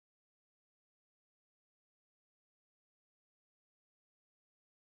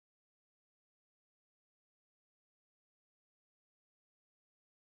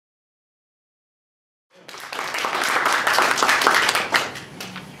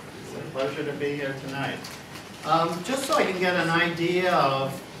pleasure to be here tonight. Just so I can get an idea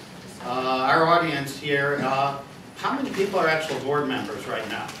of our audience here, how many people are actual board members right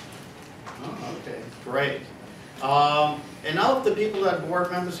now? Oh, okay, great. And of the people that are board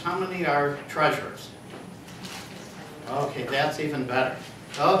members, how many are treasurers? Okay, that's even better.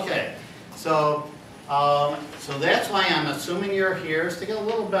 Okay, so that's why I'm assuming you're here, is to get a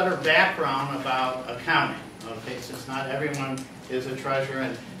little better background about accounting. Okay, since not everyone is a treasurer,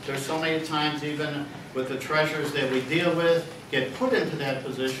 and there's so many times even with the treasurers that we deal with get put into that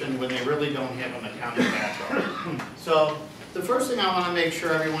position when they really don't have an accounting background. So the first thing I want to make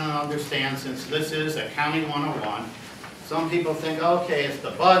sure everyone understands, since this is Accounting 101, some people think, okay, it's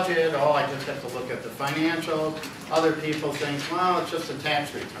the budget, oh, I just have to look at the financials. Other people think, well, it's just a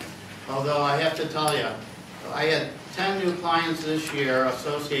tax return. Although I have to tell you, I had 10 new clients this year,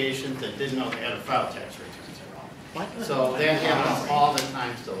 associations that didn't know they had to file tax returns at all. What? So that happens all the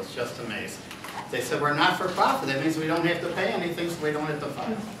time still, it's just amazing. They said, we're not for profit, that means we don't have to pay anything, so we don't have to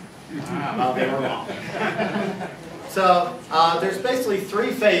file. Well, they were wrong. So there's basically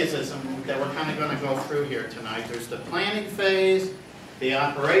three phases that we're kind of going to go through here tonight. There's the planning phase, the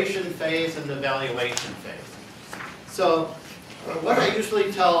operation phase, and the valuation phase. So what I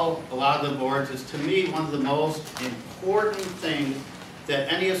usually tell a lot of the boards is, to me, one of the most important things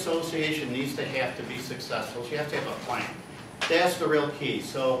that any association needs to have to be successful is you have to have a plan. That's the real key.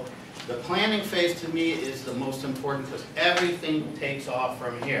 So the planning phase to me is the most important because everything takes off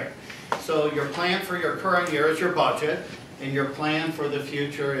from here. So your plan for your current year is your budget, and your plan for the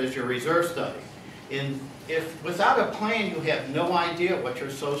future is your reserve study. And if without a plan you have no idea what your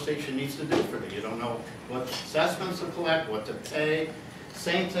association needs to do for you. You don't know what assessments to collect, what to pay.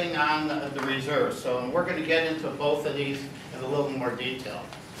 Same thing on the reserve. So we're going to get into both of these in a little more detail.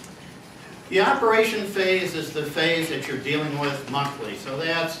 The operation phase is the phase that you're dealing with monthly. So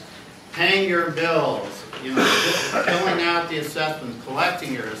that's paying your bills, filling out the assessments,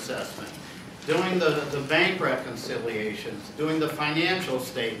 collecting your assessment, doing the bank reconciliations, doing the financial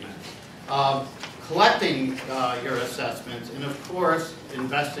statements, collecting your assessments, and of course,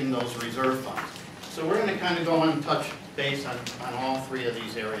 investing those reserve funds. So we're going to kind of go and touch base on all three of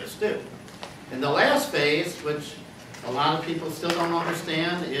these areas too. And the last phase, which a lot of people still don't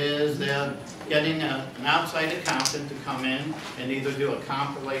understand, is getting an outside accountant to come in and either do a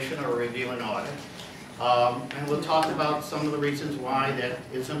compilation or review an audit. And we'll talk about some of the reasons why that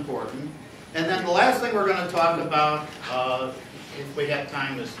is important. And then the last thing we're going to talk about, if we have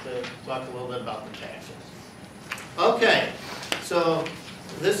time, is to talk a little bit about the taxes. Okay, so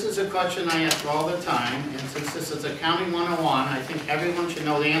this is a question I ask all the time, and since this is Accounting 101, I think everyone should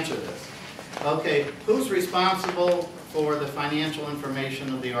know the answer to this. Okay, who's responsible for the financial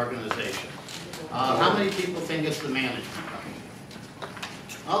information of the organization? How many people think it's the management company?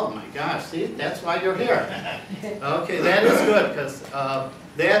 Oh my gosh, see, that's why you're here. Okay, that is good, because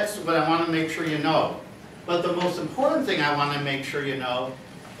that's what I want to make sure you know. But the most important thing I want to make sure you know,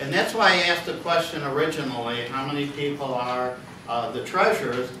 and that's why I asked the question originally, how many people are the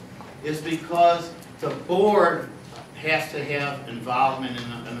treasurers, is because the board has to have involvement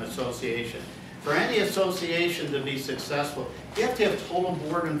in an association. For any association to be successful, you have to have total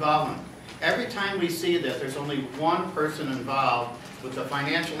board involvement. Every time we see that there's only one person involved with the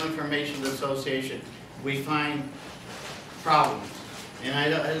financial information of the association, we find problems.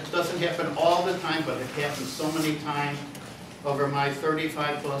 And it doesn't happen all the time, but it happens so many times over my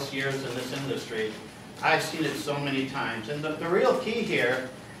 35 plus years in this industry. I've seen it so many times. And the real key here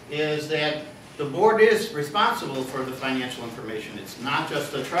is that the board is responsible for the financial information. It's not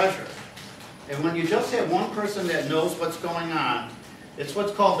just the treasurer. And when you just have one person that knows what's going on, it's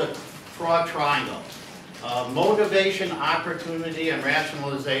what's called the fraud triangle. Motivation, opportunity, and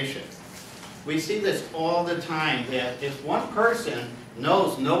rationalization. We see this all the time, that if one person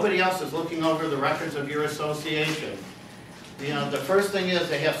knows nobody else is looking over the records of your association, the first thing is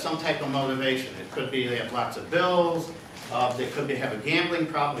they have some type of motivation. It could be they have lots of bills, they could have a gambling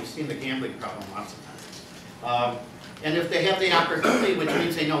problem. We've seen the gambling problem lots of times. And if they have the opportunity, which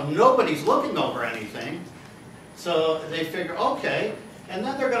means they know nobody's looking over anything, so they figure, okay, and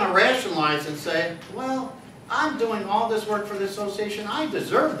then they're going to rationalize and say, well, I'm doing all this work for the association, I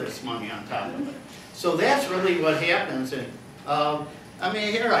deserve this money on top of it. So that's really what happens. And I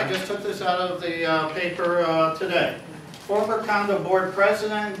mean, here, I just took this out of the paper today. Former condo board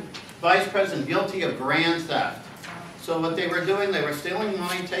president, vice president guilty of grand theft. So what they were doing, they were stealing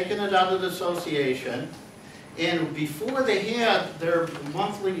money, taking it out of the association, and before they had their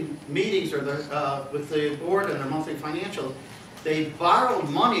monthly meetings or with the board and their monthly financials, they borrowed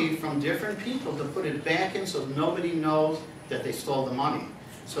money from different people to put it back in so nobody knows that they stole the money.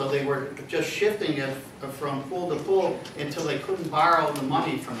 So they were just shifting it from pool to pool until they couldn't borrow the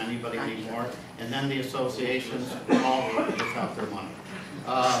money from anybody anymore, and then the associations all without their money.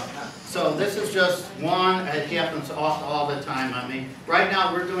 So this is just one. It happens all the time. I mean, right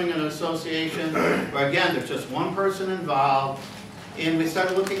now we're doing an association where, again, there's just one person involved, and we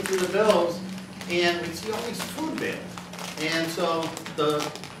started looking through the bills, and we see all these food bills. And so the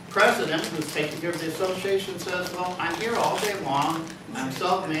president, who's taking care of the association, says, well, I'm here all day long, I'm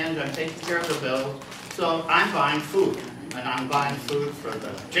self-managed, I'm taking care of the bills, so I'm buying food. And I'm buying food for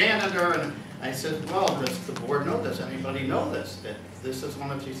the janitor, and I said, well, does the board know this? Anybody know this? That this is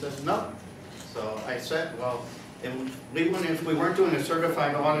one of, she says, no. So I said, well, if we weren't doing a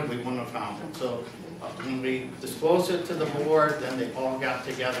certified audit, we wouldn't have found it. So when we disclosed it to the board, then they all got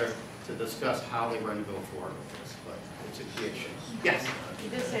together to discuss how they were going to go forward with this. But it's a key issue. Yes? You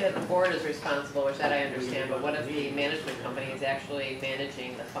did say that the board is responsible, which that I understand, but what if the management company is actually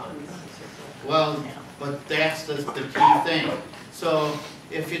managing the funds? Well, but that's the key thing. So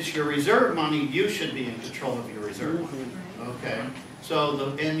if it's your reserve money, you should be in control of your reserve money. Okay?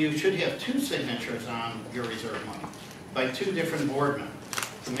 So, and you should have two signatures on your reserve money by two different board members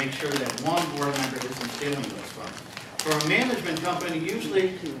to make sure that one board member isn't stealing those funds. For a management company,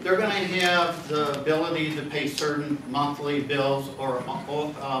 usually they're going to have the ability to pay certain monthly bills or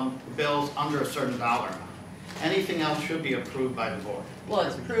bills under a certain dollar amount. Anything else should be approved by the board. Well,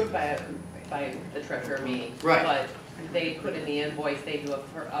 it's approved by the treasurer, me. Right. But they put in the invoice, they do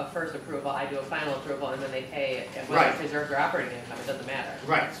a first approval, I do a final approval, and then they pay whether it's reserved or operating income, it doesn't matter.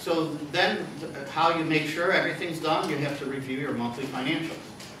 Right. So then how you make sure everything's done, you have to review your monthly financials.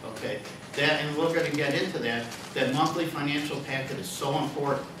 Okay. And we're going to get into that. That monthly financial packet is so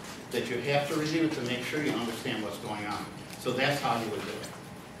important that you have to review it to make sure you understand what's going on. So that's how you would do it.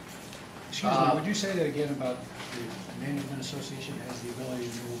 Excuse me, would you say that again about the management association has the ability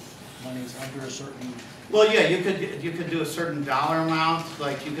to move monies under a certain? Well, yeah, you could do a certain dollar amount.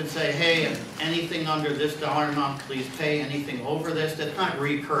 Like you could say, hey, anything under this dollar amount, please pay. Anything over this, that's not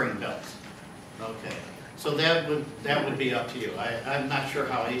recurring bills. Okay. So that would be up to you. I'm not sure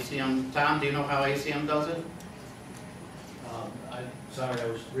how ACM, Tom, do you know how ACM does it? I'm sorry, I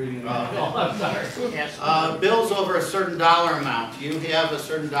was reading. I'm sorry. Bills over a certain dollar amount. You have a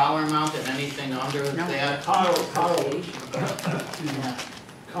certain dollar amount and anything under that? Carl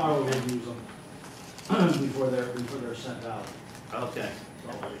will use them before they're sent out. Okay.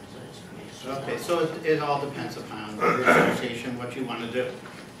 Okay, so it all depends upon your association, what you want to do.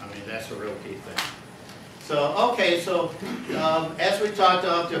 I mean, that's a real key thing. So, okay, so as we talked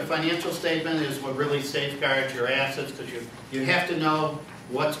about, the financial statement is what really safeguards your assets because you have to know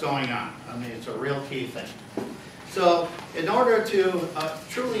what's going on. I mean, it's a real key thing. So, in order to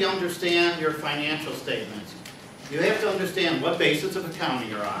truly understand your financial statements, you have to understand what basis of accounting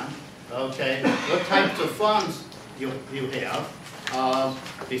you're on, okay, what types of funds you have,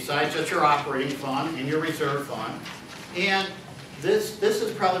 besides just your operating fund and your reserve fund, and this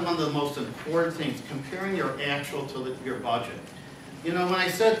is probably one of the most important things, comparing your actual to your budget. You know, when I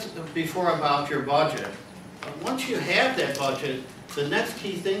said before about your budget, once you have that budget, the next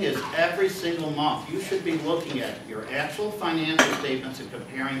key thing is every single month you should be looking at your actual financial statements and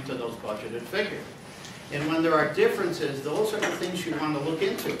comparing to those budgeted figures. And when there are differences, those are the things you want to look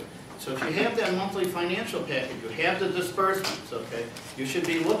into. So if you have that monthly financial package, you have the disbursements, okay, you should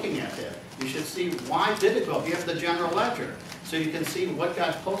be looking at that. You should see why did it go up. You have the general ledger, so you can see what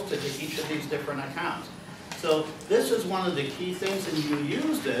got posted to each of these different accounts. So this is one of the key things, and you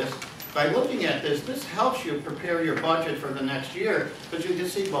use this, by looking at this, this helps you prepare your budget for the next year, because you can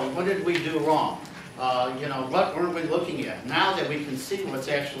see, well, what did we do wrong? You know, what weren't we looking at? Now that we can see what's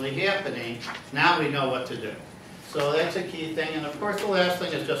actually happening, now we know what to do. So that's a key thing, and of course the last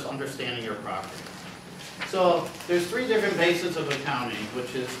thing is just understanding your property. So there's three different bases of accounting,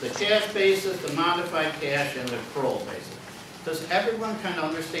 which is the cash basis, the modified cash, and the accrual basis. Does everyone kind of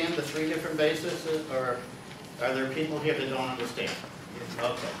understand the three different bases, or are there people here that don't understand?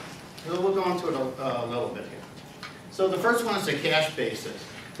 Okay, so we'll go into it a little bit here. So the first one is the cash basis.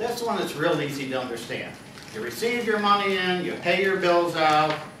 That's the one that's real easy to understand. You receive your money in, you pay your bills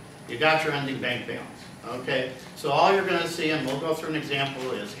out, you got your ending bank balance. Okay, so all you're going to see, and we'll go through an example,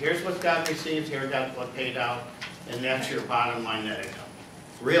 is here's what got received, here's what paid out, and that's your bottom line net income.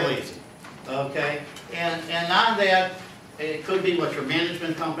 Real easy. Okay, and on that, it could be what your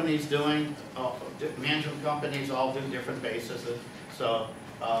management company's doing. Management companies all do different bases, so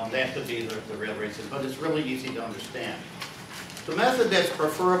that could be the real reason, but it's really easy to understand. The method that's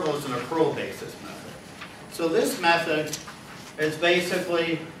preferable is an accrual basis method. So this method is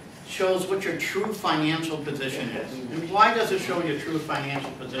basically shows what your true financial position is. And why does it show your true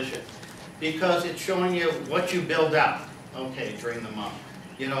financial position? Because it's showing you what you billed out, okay, during the month.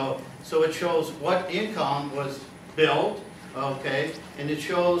 You know, so it shows what income was billed, okay, and it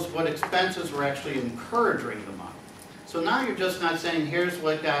shows what expenses were actually incurred during the month. So now you're just not saying, here's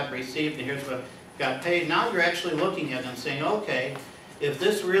what got received and here's what got paid. Now you're actually looking at it and saying, okay, if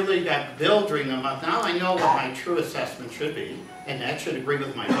this really got billed during the month, now I know what my true assessment should be, and that should agree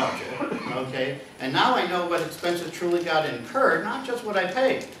with my budget, okay? And now I know what expenses truly got incurred, not just what I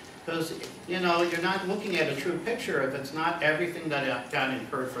paid. Because, you know, you're not looking at a true picture if it's not everything that got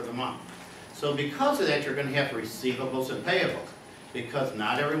incurred for the month. So because of that, you're going to have receivables and payables, because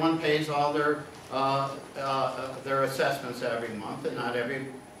not everyone pays all their assessments every month, and not every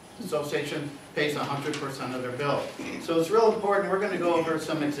association pays 100% of their bill. So it's real important. We're going to go over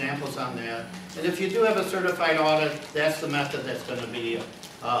some examples on that. And if you do have a certified audit, that's the method that's going to be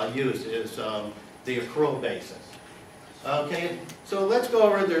used, is the accrual basis. Okay, so let's go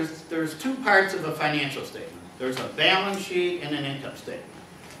over, there's two parts of a financial statement. There's a balance sheet and an income statement.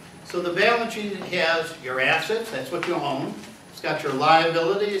 So the balance sheet has your assets, that's what you own. It's got your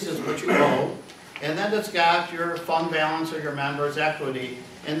liabilities, is what you owe. And then it's got your fund balance or your members' equity,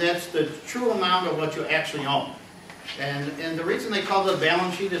 and that's the true amount of what you actually own. And the reason they call it a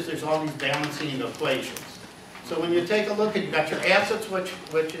balance sheet is there's all these balancing equations. So when you take a look at, you've got your assets, which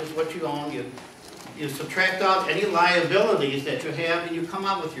is what you own, you subtract out any liabilities that you have, and you come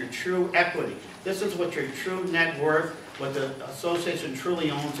out with your true equity. This is what your true net worth, what the association truly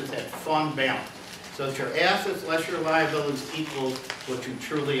owns, is that fund balance. So it's your assets less your liabilities equals what you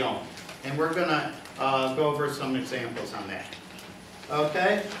truly own. And we're going to go over some examples on that.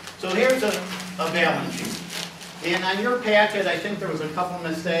 Okay? So here's a balance sheet. And on your packet, I think there was a couple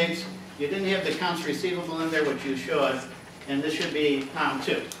mistakes. You didn't have the accounts receivable in there, which you should. And this should be column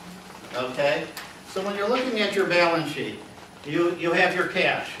 2. Okay? So when you're looking at your balance sheet, you have your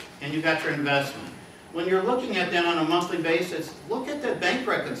cash, and you've got your investment. When you're looking at that on a monthly basis, look at the bank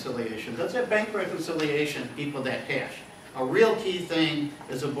reconciliation. Does that bank reconciliation equal that cash? A real key thing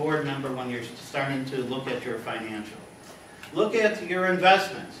as a board member when you're starting to look at your financial. Look at your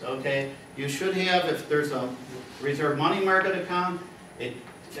investments, okay? You should have, if there's a reserve money market account,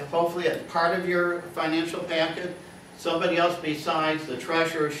 hopefully as part of your financial packet, somebody else besides the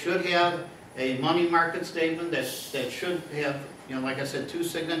treasurer should have a money market statement that should have, you know, like I said, 2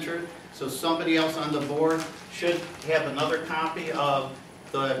 signatures. So somebody else on the board should have another copy of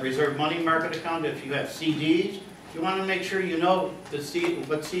the reserve money market account. If you have CDs, you want to make sure you know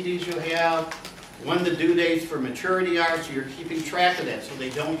what CDs you have, when the due dates for maturity are, so you're keeping track of that so they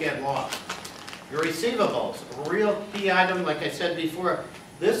don't get lost. Your receivables, a real key item, like I said before,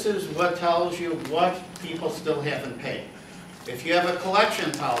 this is what tells you what people still haven't paid. If you have a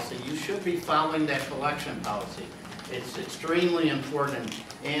collection policy, you should be following that collection policy. It's extremely important.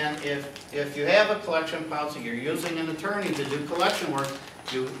 And if you have a collection policy, you're using an attorney to do collection work,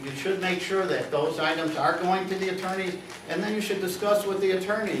 you should make sure that those items are going to the attorneys, and then you should discuss with the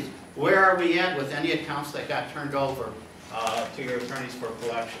attorneys, where are we at with any accounts that got turned over to your attorneys for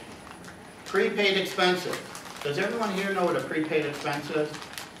collection. Prepaid expenses. Does everyone here know what a prepaid expense is?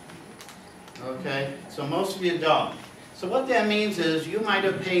 Okay, so most of you don't. So what that means is you might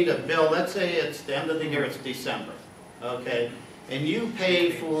have paid a bill, let's say it's the end of the year, it's December, okay? And you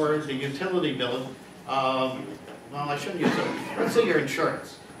pay for the utility bill, well, I shouldn't use it, let's say your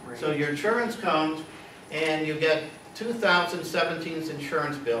insurance. So your insurance comes and you get 2017's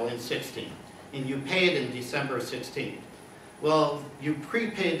insurance bill in 16, and you pay it in December of 16. Well, you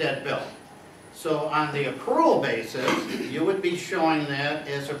prepaid that bill. So on the accrual basis, you would be showing that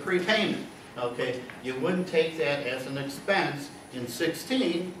as a prepayment. Okay, you wouldn't take that as an expense in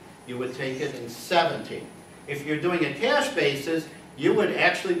 16, you would take it in 17. If you're doing a cash basis, you would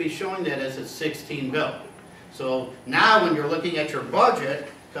actually be showing that as a 16 bill. So now when you're looking at your budget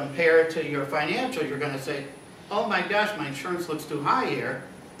compared to your financial, you're going to say, oh my gosh, my insurance looks too high here,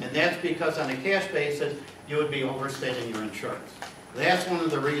 and that's because on a cash basis, you would be overstating your insurance. That's one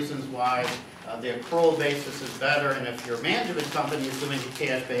of the reasons why the accrual basis is better, and if your management company is doing a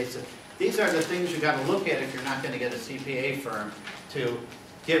cash basis, these are the things you got to look at if you're not going to get a CPA firm to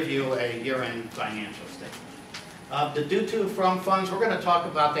give you a year-end financial statement. The due to from funds, we're going to talk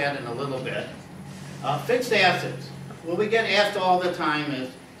about that in a little bit. Fixed assets. What we get asked all the time is,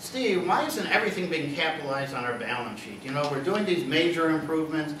 Steve, why isn't everything being capitalized on our balance sheet? You know, we're doing these major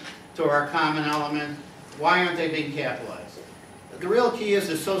improvements to our common elements. Why aren't they being capitalized? The real key is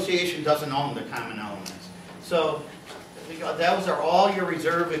the association doesn't own the common elements. So those are all your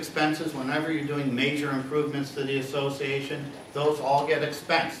reserve expenses whenever you're doing major improvements to the association. Those all get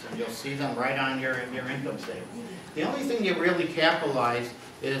expensed, and you'll see them right on your income statement. The only thing you really capitalize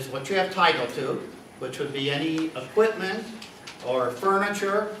is what you have title to, which would be any equipment or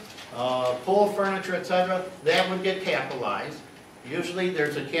furniture, pool furniture, etc. That would get capitalized. Usually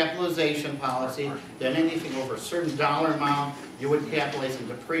there's a capitalization policy that anything over a certain dollar amount you would capitalize and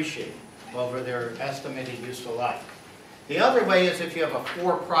depreciate over their estimated useful life. The other way is if you have a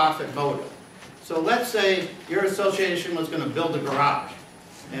for-profit motive. So let's say your association was going to build a garage,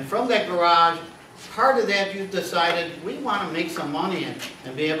 and from that garage, part of that you've decided we want to make some money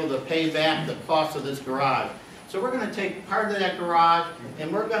and be able to pay back the cost of this garage. So we're going to take part of that garage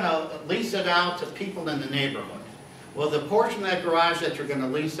and we're going to lease it out to people in the neighborhood. Well, the portion of that garage that you're going to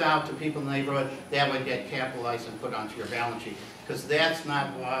lease out to people in the neighborhood, that would get capitalized and put onto your balance sheet, because that's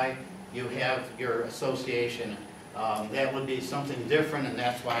not why you have your association. That would be something different, and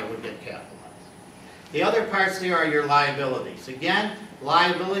that's why it would get capitalized. The other parts there are your liabilities. Again,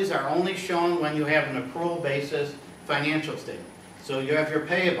 liabilities are only shown when you have an accrual basis financial statement. So you have your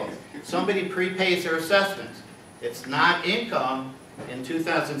payables. Somebody prepays their assessments. It's not income. In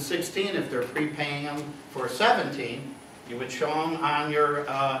 2016, if they're prepaying them for 17, you would show them on your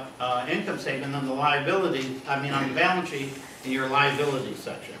income statement on the liability, on the balance sheet in your liability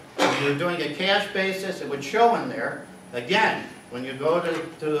section. If you're doing a cash basis, it would show in there. Again, when you go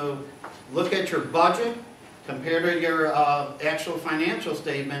to look at your budget compared to your actual financial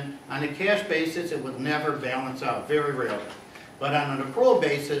statement, on a cash basis, it would never balance out, very rarely. But on an accrual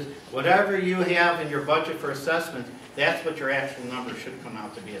basis, whatever you have in your budget for assessment, that's what your actual number should come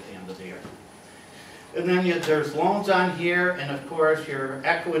out to be at the end of the year. And then there's loans on here, and of course your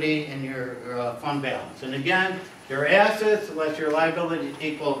equity and your fund balance. And again, your assets less your liability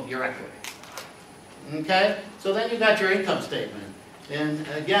equal your equity. Okay? So then you got your income statement. And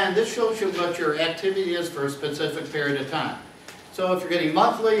again, this shows you what your activity is for a specific period of time. So if you're getting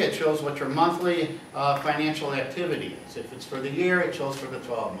monthly, it shows what your monthly financial activity is. If it's for the year, it shows for the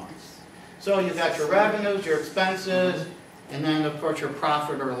 12 months. So you've got your revenues, your expenses, and then of course your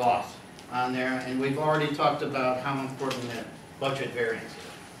profit or loss on there. And we've already talked about how important that budget variance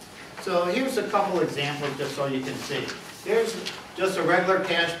is. So here's a couple examples just so you can see. Here's just a regular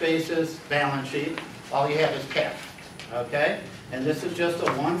cash basis balance sheet. All you have is cash, okay? And this is just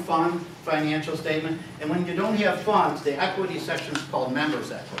a one fund financial statement. And when you don't have funds, the equity section is called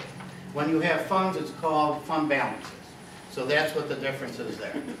members equity. When you have funds, it's called fund balances. So that's what the difference is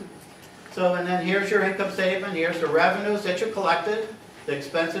there. So, and then here's your income statement. Here's the revenues that you collected, the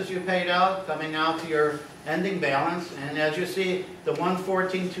expenses you paid out, coming out to your ending balance. And as you see, the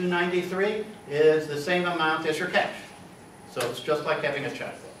 $114,293 is the same amount as your cash. So it's just like having a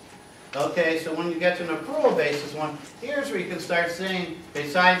checkbook. Okay, so when you get to an accrual basis one, here's where you can start seeing,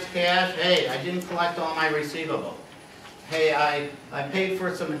 besides cash, hey, I didn't collect all my receivables. Hey, I paid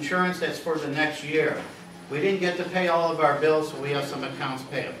for some insurance that's for the next year. We didn't get to pay all of our bills, so we have some accounts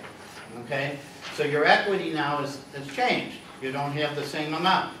payable. Okay, so your equity now has changed. You don't have the same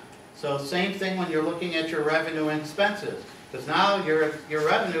amount. So same thing when you're looking at your revenue and expenses, because now your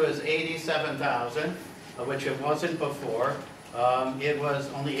revenue is $87,000, which it wasn't before. It was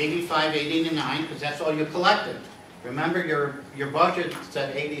only $85, $89, because that's all you collected. Remember, your budget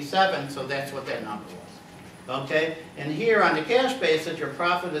said 87, so that's what that number was. Okay, and here on the cash basis, your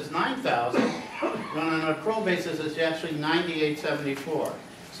profit is $9,000. When on an accrual basis, it's actually $98.74.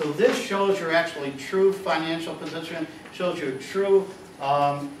 So this shows your actually true financial position, shows your true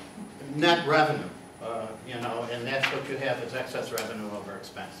net revenue, and that's what you have as excess revenue over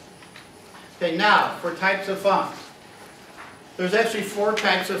expense. Okay, now for types of funds. There's actually 4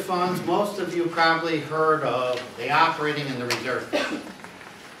 types of funds. Most of you probably heard of the operating and the reserve fund.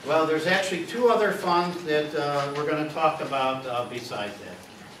 Well, there's actually 2 other funds that we're going to talk about besides that.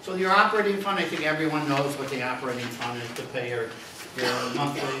 So your operating fund, I think everyone knows what the operating fund is, to pay your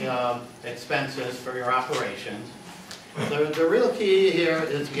monthly expenses for your operations. The real key here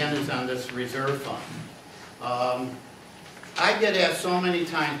is, again, is on this reserve fund. I get asked so many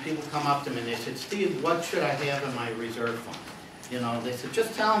times, people come up to me and they said, Steve, what should I have in my reserve fund? They said,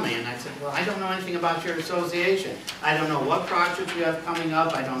 just tell me. And I said, well, I don't know anything about your association. I don't know what projects you have coming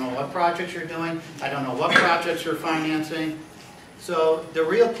up. I don't know what projects you're doing. I don't know what projects you're financing. So the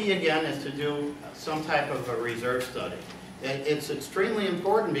real key, again, is to do some type of a reserve study. It's extremely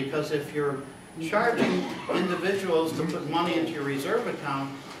important, because if you're charging individuals to put money into your reserve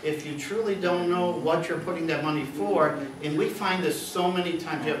account, if you truly don't know what you're putting that money for, and we find this so many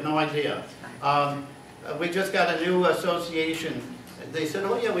times, you have no idea. We just got a new association. They said,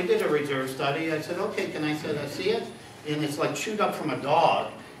 oh yeah, we did a reserve study. I said, okay, can I see it? and it's like chewed up from a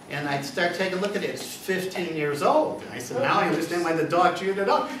dog. And I'd start taking a look at it, it's 15 years old. And I said, now I understand why the dog chewed it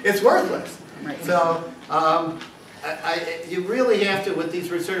up. It's worthless. So you really have to, with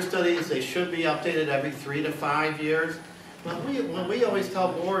these research studies, they should be updated every 3 to 5 years. But what we always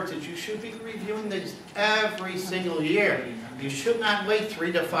tell boards is you should be reviewing these every single year. You should not wait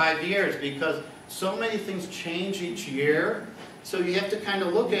 3 to 5 years because so many things change each year. So you have to kind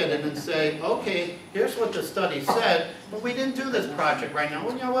of look at it and say, okay, here's what the study said, but we didn't do this project right now.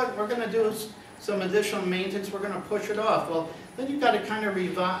 Well, you know what, we're going to do some additional maintenance, we're going to push it off. Well, then you've got to kind of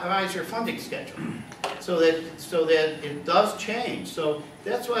revise your funding schedule so that it does change. So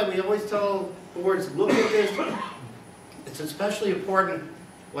that's why we always tell boards, look at this. It's especially important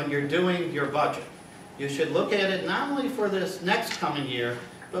when you're doing your budget. You should look at it not only for this next coming year,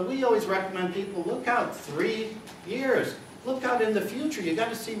 but we always recommend people look out 3 years. Look out in the future. You got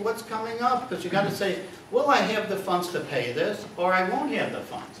to see what's coming up because you got to say, will I have the funds to pay this or I won't have the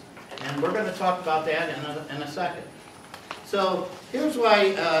funds? And we're going to talk about that in a second. So here's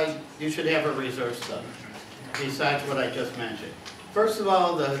why you should have a reserve study besides what I just mentioned. First of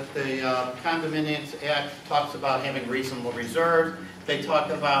all, the Condominiums Act talks about having reasonable reserves. They talk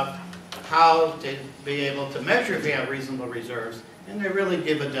about how to be able to measure if you have reasonable reserves, and they really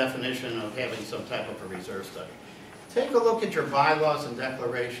give a definition of having some type of a reserve study. Take a look at your bylaws and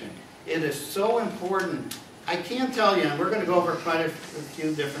declaration. It is so important. I can't tell you, and we're going to go over quite a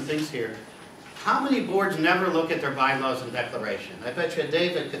few different things here, how many boards never look at their bylaws and declaration? I bet you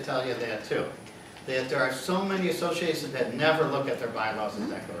David could tell you that too. That there are so many associations that never look at their bylaws and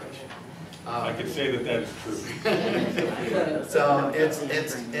declaration. I could say that that is true. So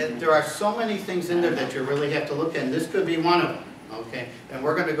there are so many things in there that you really have to look at, and this could be one of them, okay? And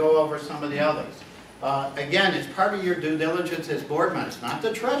we're going to go over some of the others. Again, it's part of your due diligence as board members. It's not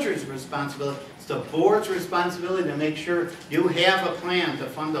the treasurer's responsibility, it's the board's responsibility to make sure you have a plan to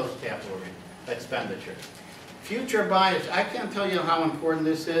fund those capital expenditures. Future buyers, I can't tell you how important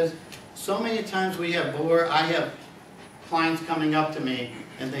this is. So many times I have clients coming up to me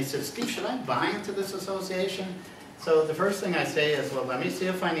and they said, Steve, should I buy into this association? So the first thing I say is, well, let me see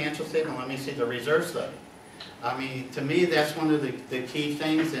a financial statement, let me see the reserve study. I mean, to me, that's one of the key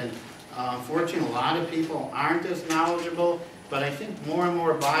things, and unfortunately, a lot of people aren't as knowledgeable, but I think more and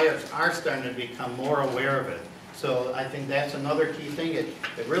more buyers are starting to become more aware of it. So I think that's another key thing. It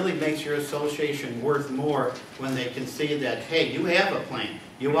really makes your association worth more when they can see that, hey, you have a plan.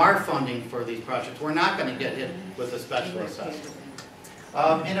 You are funding for these projects. We're not going to get hit with a special assessment.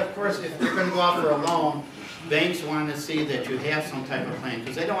 And of course, if you're going to go out for a loan, banks want to see that you have some type of plan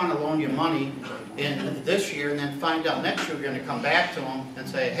because they don't want to loan you money in this year and then find out next year you're going to come back to them and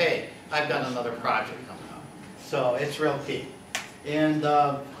say, hey, I've got another project coming up. So it's real key. And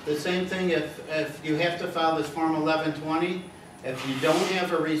the same thing if you have to file this Form 1120, if you don't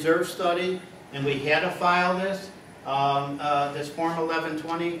have a reserve study, and we had to file this Form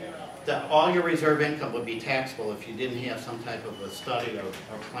 1120, all your reserve income would be taxable if you didn't have some type of a study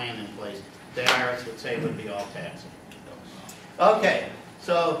or plan in place. The IRS would say it would be all taxable. Okay,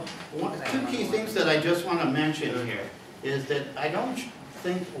 so two key things that I just want to mention here is that I don't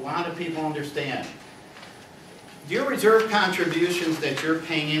think a lot of people understand. Your reserve contributions that you're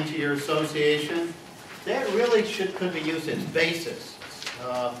paying into your association, that really could be used as basis.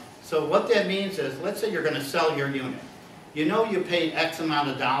 So what that means is, let's say you're going to sell your unit. You know you paid X amount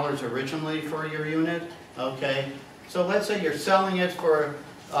of dollars originally for your unit, okay? So let's say you're selling it for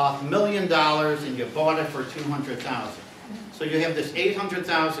 $1 million and you bought it for $200,000. So you have this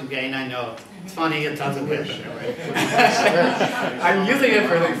 $800,000 gain. I know it's funny, it doesn't work, right? I'm using it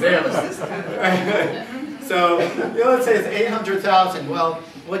for an example. So let's say it's $800,000. Well,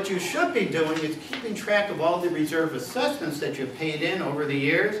 what you should be doing is keeping track of all the reserve assessments that you've paid in over the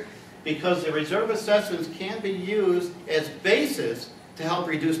years, because the reserve assessments can be used as basis to help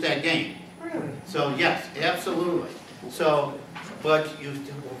reduce that gain. So yes, absolutely. So, but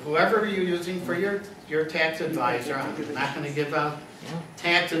whoever you're using for your tax advisor, I'm not going to give out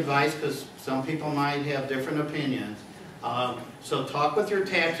tax advice because some people might have different opinions. So talk with your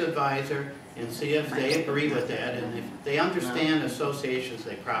tax advisor and see if they agree with that, and if they understand associations,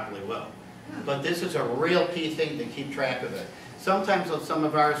 they probably will. But this is a real key thing to keep track of it. Sometimes some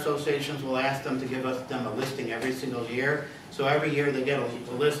of our associations will ask them to give them a listing every single year. So every year they get a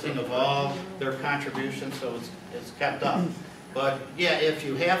listing of all their contributions, so it's kept up. But yeah, if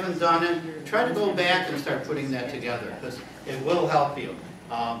you haven't done it, try to go back and start putting that together, because it will help you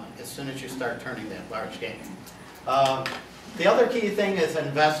as soon as you start turning that large gain. The other key thing is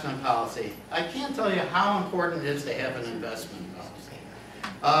investment policy. I can't tell you how important it is to have an investment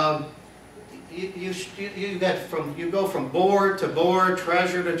policy. you go from board to board,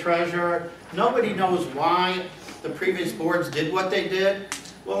 treasurer to treasurer. Nobody knows why the previous boards did what they did.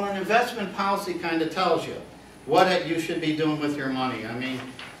 Well, an investment policy kind of tells you what you should be doing with your money. I mean,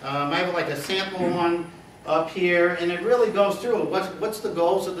 I have like a sample one up here, and it really goes through what's the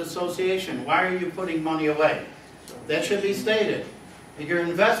goals of the association? Why are you putting money away? That should be stated. Your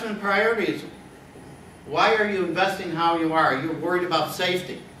investment priorities. Why are you investing how you are? Are you worried about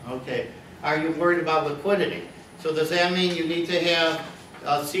safety? Okay. Are you worried about liquidity? So does that mean you need to have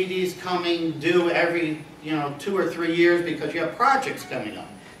CDs coming due every 2 or 3 years because you have projects coming up?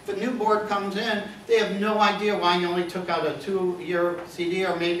 If a new board comes in, they have no idea why you only took out a 2-year CD,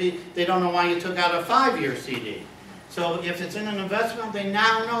 or maybe they don't know why you took out a 5-year CD. So if it's in an investment, they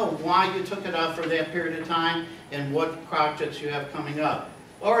now know why you took it out for that period of time and what projects you have coming up.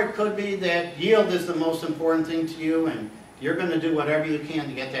 Or it could be that yield is the most important thing to you, and you're going to do whatever you can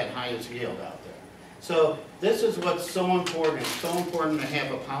to get that highest yield out there. So this is what's so important. It's so important to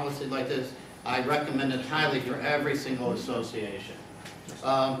have a policy like this. I recommend it highly for every single association.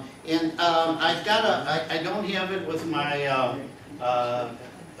 I don't have it with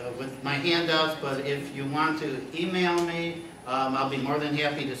my handouts, but if you want to email me, I'll be more than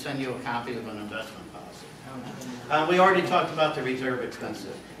happy to send you a copy of an investment policy. We already talked about the reserve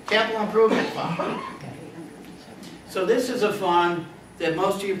expenses. Capital Improvement Fund. So this is a fund that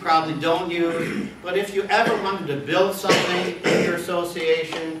most of you probably don't use, but if you ever wanted to build something in your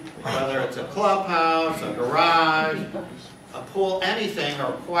association, whether it's a clubhouse, a garage, a pool, anything,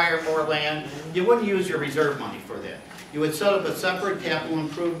 or acquire more land, you wouldn't use your reserve money for that. You would set up a separate capital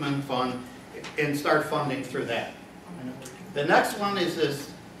improvement fund and start funding through that. The next one is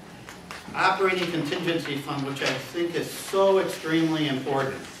this operating contingency fund, which I think is so extremely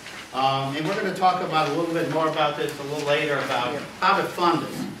important. And we're going to talk about a little bit more about this a little later about how to fund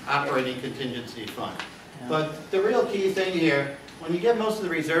this operating contingency fund. But the real key thing here, when you get most of the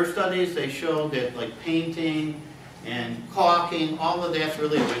reserve studies, they show that like painting and caulking, all of that's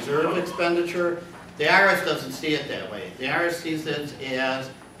really a reserve expenditure. The IRS doesn't see it that way. The IRS sees it as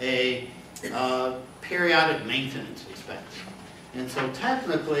a periodic maintenance expense. And so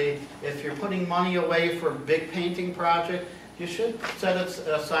technically, if you're putting money away for a big painting project, you should set it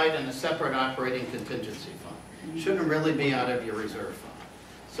aside in a separate operating contingency fund. It shouldn't really be out of your reserve fund.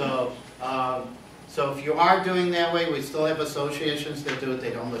 So if you are doing that way, we still have associations that do it.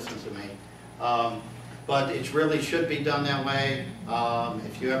 They don't listen to me. But it really should be done that way.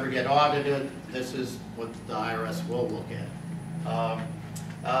 If you ever get audited, this is what the IRS will look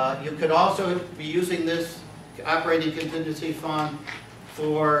at. You could also be using this operating contingency fund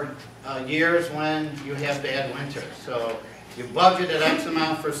for years when you have bad winters. So you budgeted X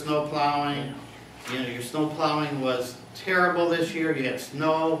amount for snow plowing. Your snow plowing was terrible this year. You had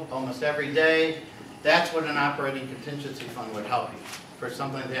snow almost every day. That's what an operating contingency fund would help you for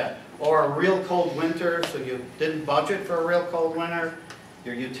something like that. Or a real cold winter, so you didn't budget for a real cold winter.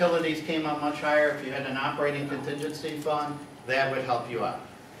 Your utilities came up much higher. If you had an operating contingency fund, that would help you out.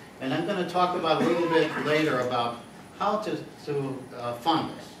 And I'm going to talk about a little bit later about how to fund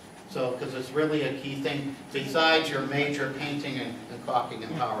this. So, because it's really a key thing besides your major painting and caulking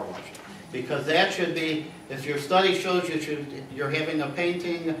and power washing. Because that should be, if your study shows you're having a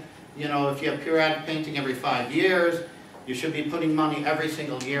painting, if you have periodic painting every 5 years, you should be putting money every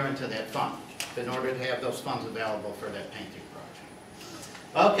single year into that fund in order to have those funds available for that painting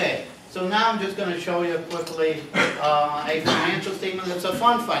project. Okay, so now I'm just going to show you quickly a financial statement that's a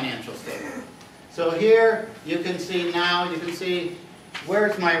fund financial statement. So here you can see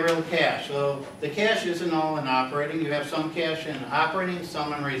where's my real cash. So the cash isn't all in operating. You have some cash in operating,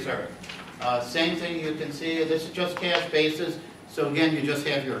 some in reserve. Same thing you can see, this is just cash basis. So again, you just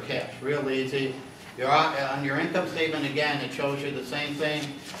have your cash, real easy. On your income statement, again, it shows you the same thing.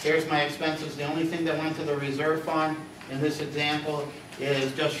 Here's my expenses. The only thing that went to the reserve fund in this example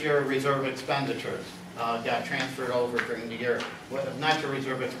is just your reserve expenditures. Got transferred over during the year. Not your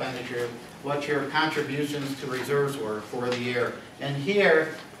reserve expenditure, what your contributions to reserves were for the year. And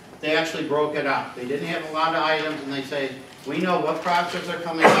here, they actually broke it out. They didn't have a lot of items, and they say, we know what projects are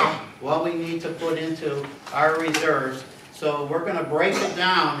coming up, what we need to put into our reserves. So we're going to break it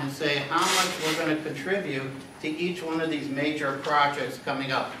down and say how much we're going to contribute to each one of these major projects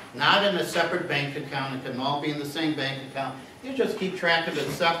coming up. Not in a separate bank account. It can all be in the same bank account. You just keep track of it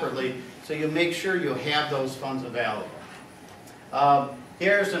separately so you make sure you have those funds available.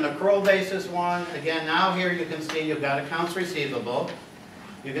 Here's an accrual basis one. Again, now here you can see you've got accounts receivable.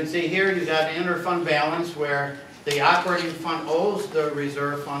 You can see here you've got an interfund balance where the operating fund owes the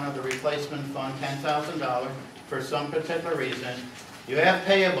reserve fund or the replacement fund $10,000 for some particular reason. You have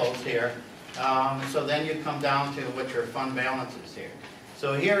payables here. So then you come down to what your fund balance is here.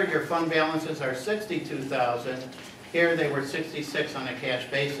 So here your fund balances are 62,000. Here they were 66 on a cash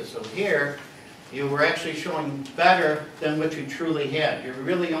basis. So here you were actually showing better than what you truly had. You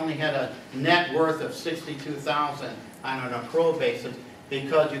really only had a net worth of 62,000 on an accrual basis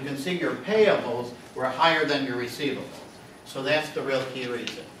because you can see your payables were higher than your receivables. So that's the real key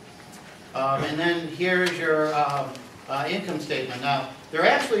reason. And then here's your income statement. Now, there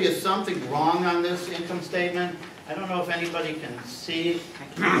actually is something wrong on this income statement. I don't know if anybody can see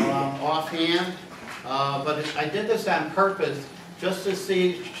offhand, but I did this on purpose just to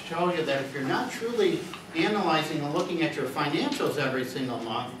show you that if you're not truly analyzing and looking at your financials every single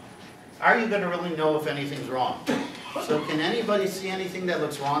month, are you going to really know if anything's wrong? So can anybody see anything that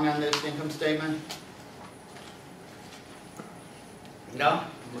looks wrong on this income statement? No?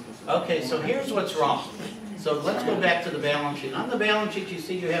 Okay, so here's what's wrong. So let's go back to the balance sheet. On the balance sheet, you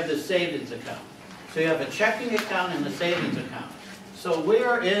see you have the savings account. So you have a checking account and a savings account. So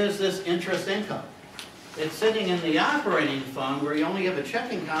where is this interest income? It's sitting in the operating fund where you only have a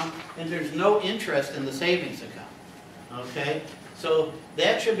checking account and there's no interest in the savings account. Okay? So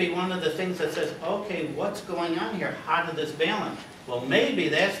that should be one of the things that says, okay, what's going on here? How did this balance? Well, maybe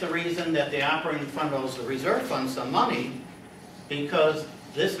that's the reason that the operating fund owes the reserve fund some money, because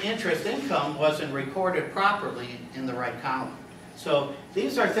this interest income wasn't recorded properly in the right column. So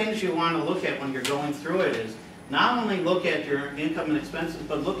these are things you want to look at when you're going through it, is not only look at your income and expenses,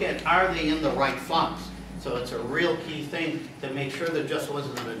 but look at, are they in the right funds? So it's a real key thing to make sure there just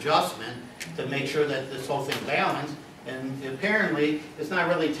wasn't an adjustment to make sure that this whole thing balanced. And apparently, it's not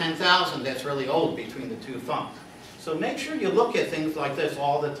really 10,000 that's really owed between the two funds. So make sure you look at things like this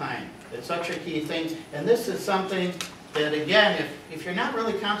all the time. It's such a key thing. And this is something that, again, if you're not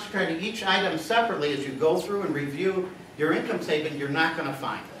really concentrating each item separately as you go through and review your income statement, you're not going to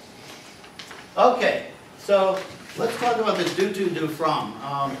find this. Okay, so let's talk about this due to, due from.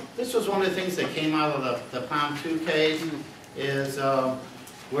 This was one of the things that came out of the POM 2 case, is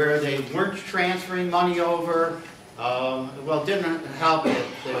where they weren't transferring money over. Well, it didn't help that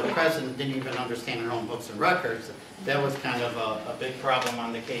the president didn't even understand her own books and records. That was kind of a big problem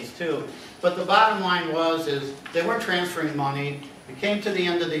on the case too. But the bottom line is they weren't transferring money. We came to the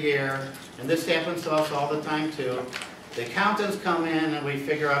end of the year, and this happens to us all the time too. The accountants come in and we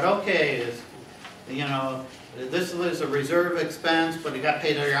figure out, okay, this is a reserve expense, but it got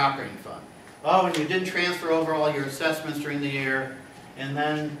paid out of your operating fund. Oh, and you didn't transfer over all your assessments during the year, and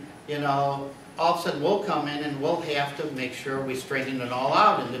then, all of a sudden we'll come in and we'll have to make sure we straighten it all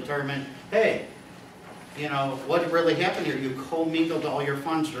out and determine, hey, what really happened here? You commingled all your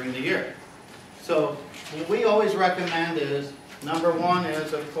funds during the year. So what we always recommend is, number one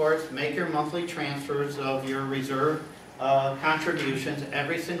is, of course, make your monthly transfers of your reserve contributions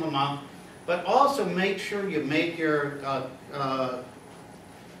every single month, but also make sure you make your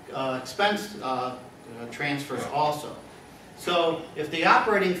expense transfers also. So if the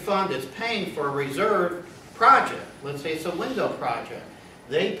operating fund is paying for a reserve project, let's say it's a window project,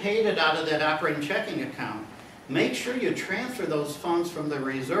 they paid it out of that operating checking account, make sure you transfer those funds from the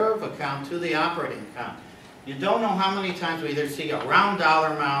reserve account to the operating account. You don't know how many times we either see a round dollar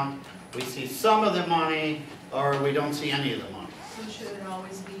amount, we see some of the money, or we don't see any of the money. So should it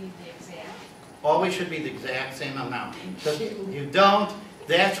always be the exact? Always should be the exact same amount. Because if you don't,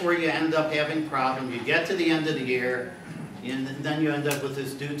 that's where you end up having problems. You get to the end of the year, and then you end up with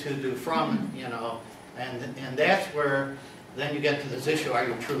this due to, due from, and that's where then you get to this issue, are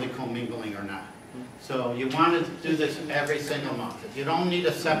you truly commingling or not? So you want to do this every single month. If you don't need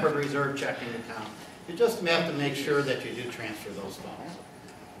a separate reserve checking account, you just have to make sure that you do transfer those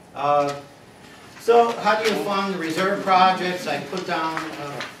funds. So how do you fund reserve projects? I put down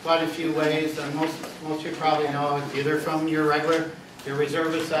quite a few ways. Most of you probably know it's either from your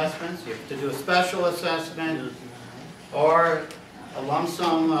reserve assessments, you have to do a special assessment, or a lump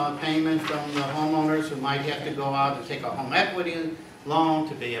sum payment from the homeowners who might have to go out and take a home equity loan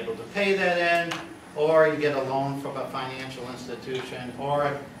to be able to pay that in, or you get a loan from a financial institution,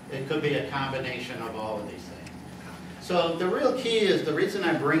 or it could be a combination of all of these things. So the real key is, the reason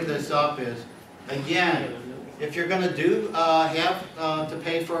I bring this up is, again, if you're going to have to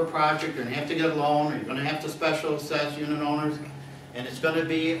pay for a project, you're going to have to get a loan, or you're going to have to special assess unit owners, and it's going to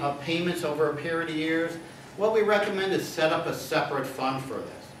be payments over a period of years, what we recommend is set up a separate fund for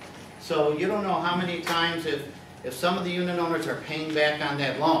this. So you don't know how many times, if some of the unit owners are paying back on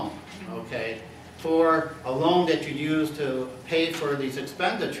that loan, okay, for a loan that you use to pay for these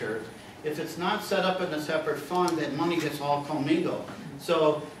expenditures, if it's not set up in a separate fund, that money gets all commingled.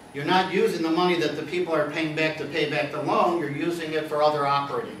 So you're not using the money that the people are paying back to pay back the loan, you're using it for other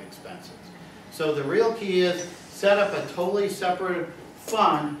operating expenses. So the real key is set up a totally separate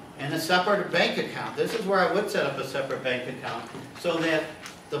fund and a separate bank account. This is where I would set up a separate bank account so that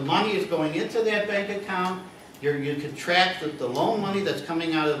the money is going into that bank account. You can track the loan money that's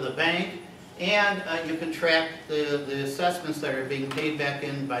coming out of the bank, and you can track the assessments that are being paid back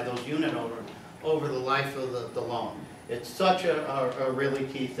in by those unit owners over the life of the loan. It's such a really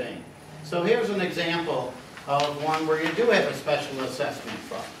key thing. So here's an example of one where you do have a special assessment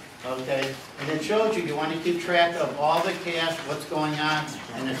fund, okay? And it shows you want to keep track of all the cash, what's going on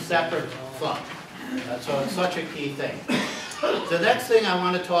in a separate fund. So it's such a key thing. The next thing I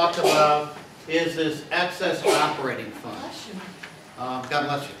want to talk about is this excess operating fund. God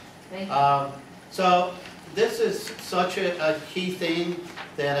bless you. Thank you. So this is such a key thing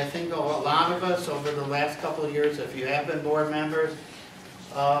that I think a lot of us over the last couple of years, if you have been board members,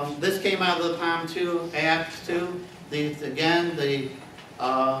 this came out of the POM 2 Act too. Again, the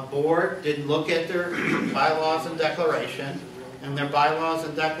board didn't look at their bylaws and declaration, and their bylaws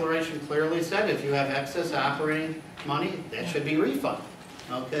and declaration clearly said if you have excess operating money, that should be refunded.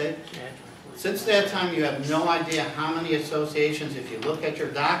 Okay? Since that time, you have no idea how many associations, if you look at your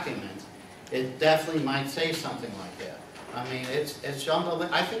documents, it definitely might say something like that. I mean, it's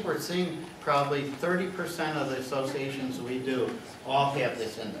unbelievable. I think we're seeing probably 30% of the associations we do all have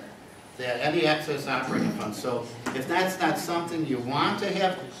this in there. That any excess operating funds. So if that's not something you want to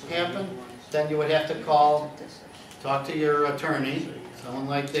have happen, then you would have to talk to your attorney, someone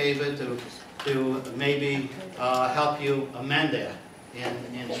like David, to maybe help you amend that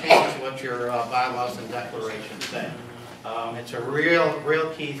and change what your bylaws and declarations say. It's a real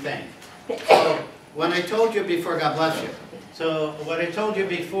key thing. So when I told you before, God bless you. So what I told you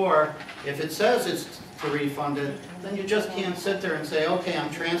before, if it says it's to refund it, then you just can't sit there and say, okay, I'm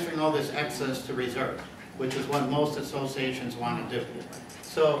transferring all this excess to reserve, which is what most associations want to do.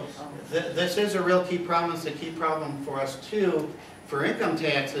 So this is a real key problem. It's a key problem for us too. For income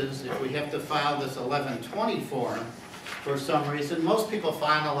taxes, if we have to file this 1120 form, for some reason, most people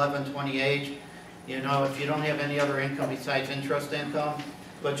file 1120H, you know, if you don't have any other income besides interest income.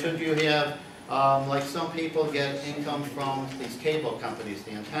 But should you have, like some people get income from these cable companies,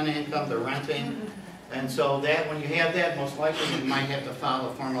 the antenna income, the renting, and so that when you have that, most likely you might have to file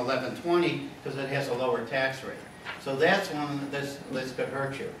a form 1120 because it has a lower tax rate. So that's one this could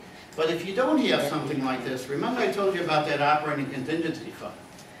hurt you. But if you don't have something like this, remember I told you about that operating contingency fund.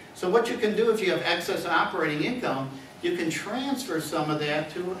 So what you can do if you have excess operating income, you can transfer some of that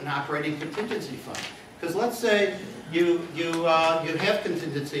to an operating contingency fund. Because let's say you have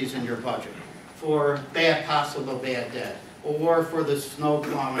contingencies in your budget for possible bad debt, or for the snow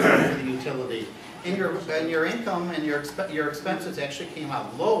plowing, or for the utility. And your income and your expenses actually came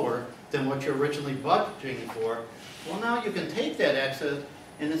out lower than what you're originally budgeting for. Well, now you can take that excess,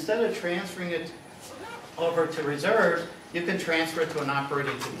 and instead of transferring it over to reserves, you can transfer it to an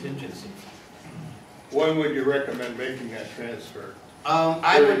operating contingency. When would you recommend making that transfer?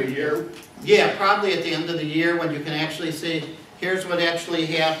 During the year? Yeah, probably at the end of the year when you can actually see, here's what actually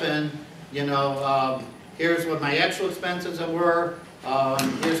happened, you know, here's what my actual expenses were,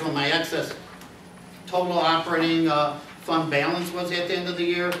 here's what my excess total operating fund balance was at the end of the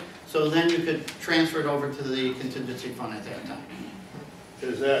year. So then you could transfer it over to the contingency fund at that time.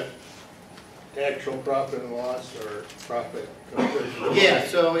 Is that actual profit and loss or profit? Yeah,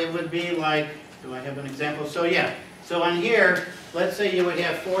 so it would be like, do I have an example? So yeah, so on here, let's say you would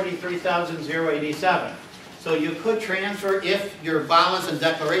have 43,087. So you could transfer, if your bylaws and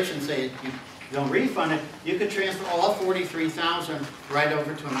declarations say you don't refund it, you could transfer all 43,000 right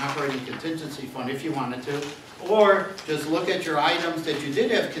over to an operating contingency fund if you wanted to. Or just look at your items that you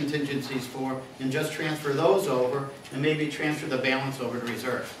did have contingencies for and just transfer those over and maybe transfer the balance over to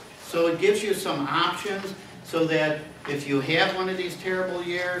reserve. So it gives you some options so that if you have one of these terrible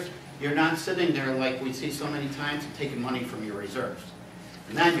years, you're not sitting there like we see so many times and taking money from your reserves.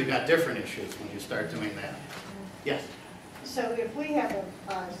 And then you've got different issues when you start doing that. Yes? So if we have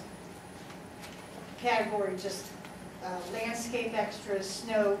a category, just landscape extras,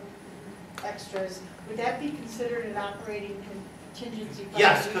 snow extras, would that be considered an operating contingency fund?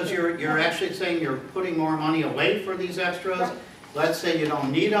 Yes, because you're actually saying you're putting more money away for these extras. Right. Let's say you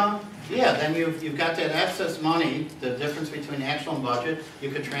don't need them. Yeah, then you've got that excess money, the difference between actual and budget. You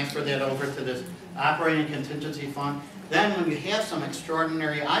could transfer that over to this operating contingency fund. Then when you have some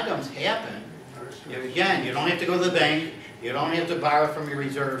extraordinary items happen, again, you don't have to go to the bank. You don't have to borrow from your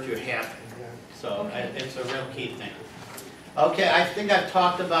reserves. You have it. So it's a real key thing. Okay, I think I've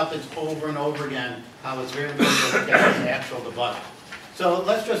talked about this over and over again, how it's very important to look at this actual to budget. So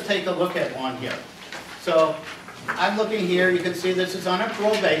let's just take a look at one here. So I'm looking here, you can see this is on an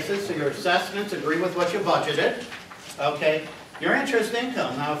accrual basis, so your assessments agree with what you budgeted. Okay, your interest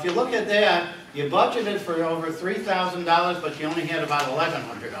income, now if you look at that, you budgeted for over $3,000, but you only had about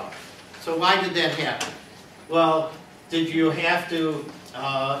 $1,100. So why did that happen? Well, did you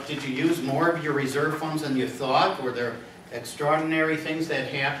use more of your reserve funds than you thought? Were there extraordinary things that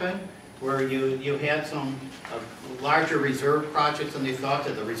happened where you had some larger reserve projects than you thought?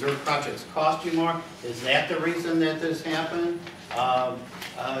 Did the reserve projects cost you more? Is that the reason that this happened?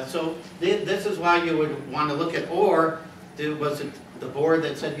 So this is why you would want to look at, or was it the board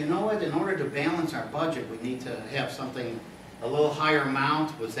that said, you know what, in order to balance our budget, we need to have something a little higher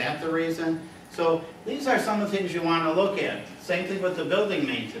amount? Was that the reason? So these are some of the things you want to look at. Same thing with the building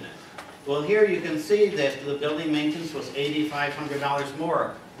maintenance. Well, here you can see that the building maintenance was $8,500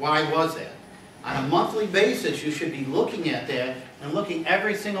 more. Why was that? On a monthly basis, you should be looking at that and looking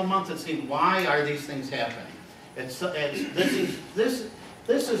every single month to see why are these things happening. This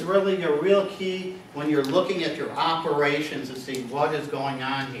is really your real key when you're looking at your operations to see what is going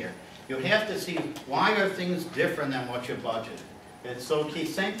on here. You have to see why are things different than what you budgeted. It's so key.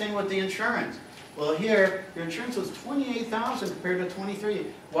 Same thing with the insurance. Well, here, your insurance was $28,000 compared to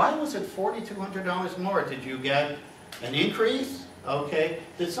 $23,000. Why was it $4,200 more? Did you get an increase? Okay.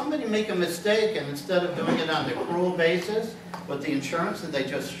 Did somebody make a mistake and instead of doing it on the accrual basis with the insurance, did they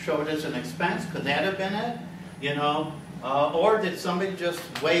just show it as an expense? Could that have been it? You know? Or did somebody just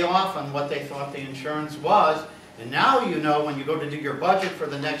way off on what they thought the insurance was? And now you know when you go to do your budget for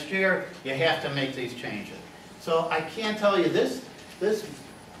the next year, you have to make these changes. So I can't tell you this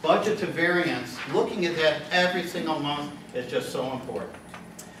budget to variance, looking at that every single month is just so important.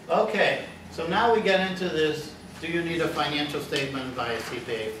 Okay, so now we get into this, do you need a financial statement by a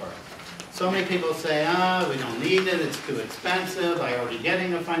CPA firm? So many people say, we don't need it, it's too expensive, I'm already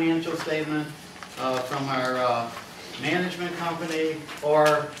getting a financial statement from our management company,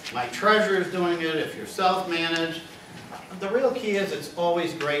 or my treasurer's doing it if you're self-managed. The real key is it's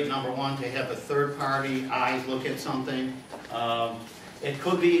always great, number one, to have a third-party eyes look at something. It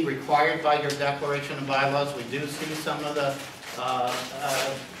could be required by your declaration of bylaws. We do see some of the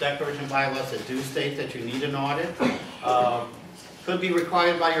declaration bylaws that do state that you need an audit. Could be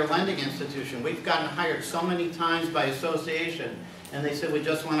required by your lending institution. We've gotten hired so many times by association, and they said we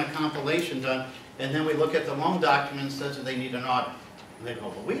just want a compilation done, and then we look at the loan document and says that they need an audit. And they go,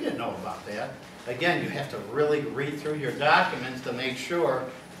 well, we didn't know about that. Again, you have to really read through your documents to make sure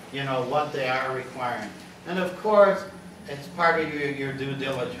you know what they are requiring. And of course, it's part of your due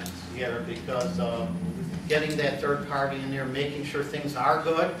diligence here because getting that third party in there, making sure things are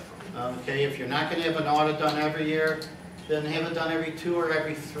good. Okay, if you're not going to have an audit done every year, then have it done every 2 or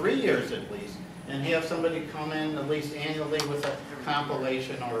every 3 years at least, and have somebody come in at least annually with a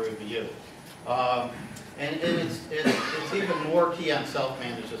compilation or review. And it's even more key on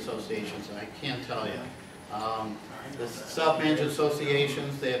self-managed associations, and I can't tell you. The self-managed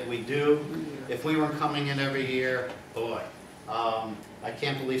associations that we do, if we weren't coming in every year, boy, I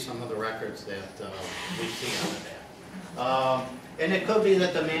can't believe some of the records that we see out of that. And it could be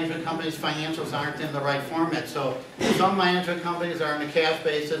that the management company's financials aren't in the right format. So some management companies are on a cash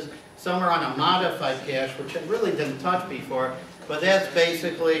basis, some are on a modified cash, which I really didn't touch before, but that's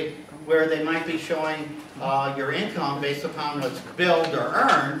basically where they might be showing your income based upon what's billed or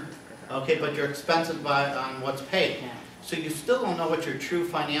earned, okay, but your expenses on what's paid. So you still don't know what your true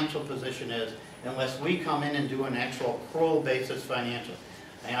financial position is unless we come in and do an actual accrual basis financial.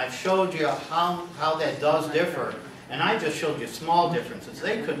 And I've showed you how that does differ, and I just showed you small differences.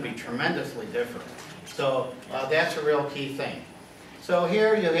 They could be tremendously different. So that's a real key thing. So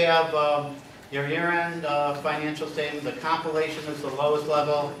here you have your year-end financial statement. The compilation is the lowest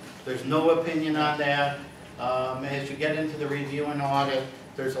level. There's no opinion on that. As you get into the review and audit,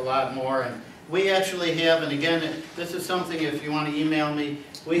 there's a lot more. And we actually have, and again, this is something if you want to email me,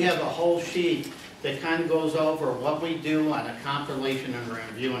 we have a whole sheet that kind of goes over what we do on a compilation and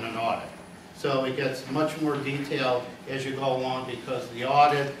review and an audit. So it gets much more detailed as you go along because the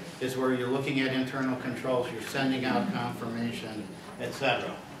audit is where you're looking at internal controls, you're sending out confirmation,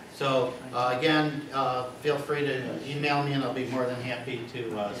 etc. So again, feel free to email me and I'll be more than happy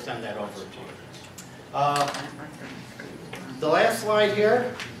to send that over to you. The last slide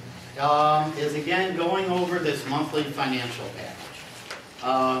here is again going over this monthly financial package.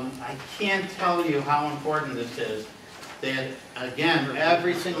 I can't tell you how important this is. That again,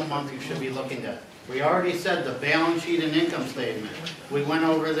 every single month you should be looking at. We already said the balance sheet and income statement. We went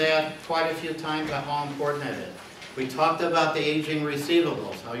over that quite a few times on how important it is. We talked about the aging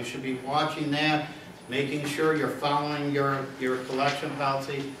receivables, how you should be watching that, making sure you're following your collection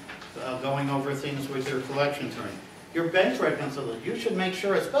policy. going over things with your collection attorney. Your bank reconciliation, you should make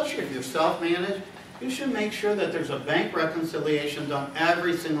sure, especially if you're self-managed, you should make sure that there's a bank reconciliation done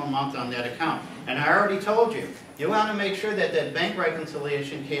every single month on that account. And I already told you, you want to make sure that that bank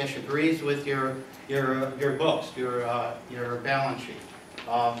reconciliation cash agrees with your books, your balance sheet.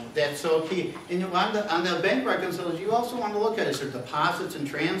 That's so key. And on the bank reconciliation, you also want to look at, is there deposits in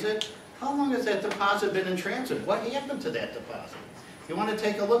transit? How long has that deposit been in transit? What happened to that deposit? You want to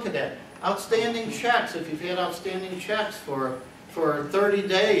take a look at that. Outstanding checks, if you've had outstanding checks for 30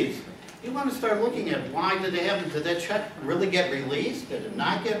 days, you want to start looking at why did they happen? Did that check really get released? Did it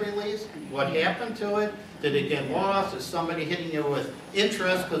not get released? What happened to it? Did it get lost? Is somebody hitting you with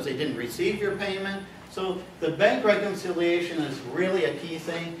interest because they didn't receive your payment? So the bank reconciliation is really a key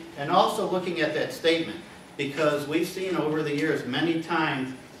thing, and also looking at that statement, because we've seen over the years many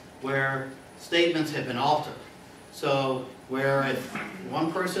times where statements have been altered. So where if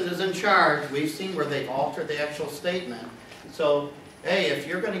one person is in charge, we've seen where they've altered the actual statement. So, hey, if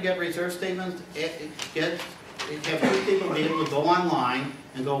you're going to get reserve statements, have two people be able to go online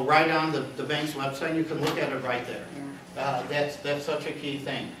and go right on the bank's website, and you can look at it right there. That's such a key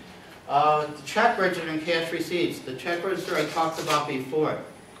thing. The check register and cash receipts. The check register I talked about before.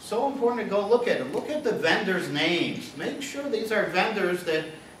 So important to go look at it. Look at the vendors' names. Make sure these are vendors that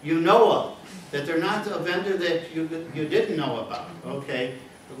you know of, that they're not a vendor that you didn't know about. Okay,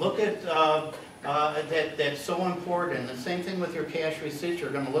 look at that's so important. The same thing with your cash receipts. You're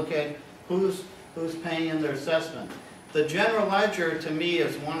going to look at who's paying in their assessment. The general ledger to me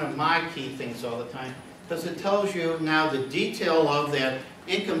is one of my key things all the time, because it tells you now the detail of that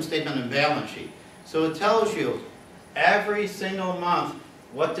income statement and balance sheet. So it tells you every single month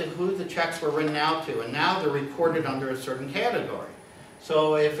who the checks were written out to, and now they're recorded under a certain category.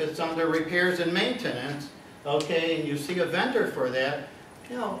 So if it's under repairs and maintenance, okay, and you see a vendor for that,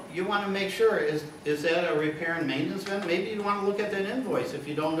 you want to make sure, is that a repair and maintenance vendor? Maybe you want to look at that invoice if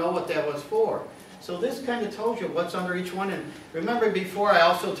you don't know what that was for. So this kind of tells you what's under each one. And remember before I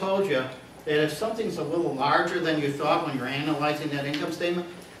also told you that if something's a little larger than you thought when you're analyzing that income statement,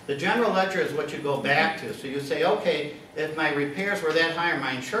 the general ledger is what you go back to. So you say, okay, if my repairs were that high or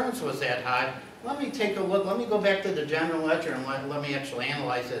my insurance was that high, let me take a look, let me go back to the general ledger and let me actually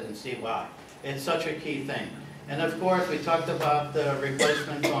analyze it and see why. It's such a key thing. And of course, we talked about the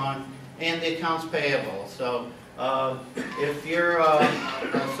replacement fund and the accounts payable. So if your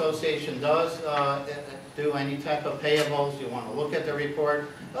association does do any type of payables, you want to look at the report.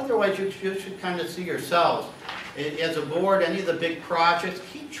 Otherwise, you should kind of see yourselves. As a board, any of the big projects,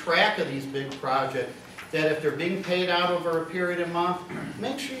 keep track of these big projects, that if they're being paid out over a period of month,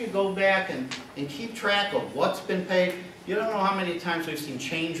 make sure you go back and keep track of what's been paid. You don't know how many times we've seen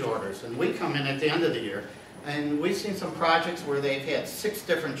change orders, and we come in at the end of the year, and we've seen some projects where they've had 6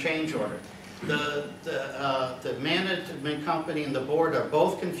 different change orders. The management company and the board are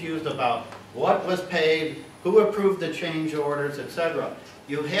both confused about what was paid, who approved the change orders, etc.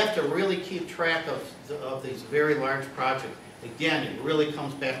 You have to really keep track of these very large projects. Again, it really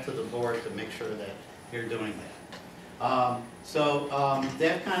comes back to the board to make sure that you're doing that.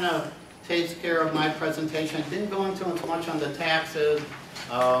 That kind of takes care of my presentation. I didn't go into as much on the taxes.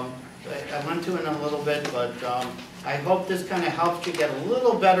 I went to it a little bit, but I hope this kind of helps you get a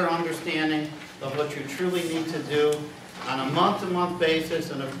little better understanding of what you truly need to do on a month-to-month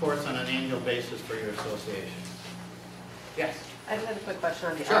basis and, of course, on an annual basis for your association. Yes? I just had a quick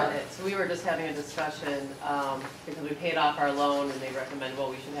question on the Sure. audit. So we were just having a discussion because we paid off our loan and they recommend, well,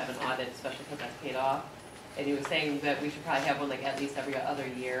 we should have an audit, especially because that's paid off. And he was saying that we should probably have one like at least every other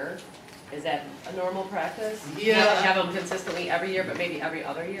year. Is that a normal practice? Yeah. Have them consistently every year, but maybe every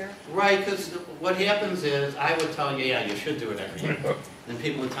other year? Right, because what happens is, I would tell you, yeah, you should do it every year. And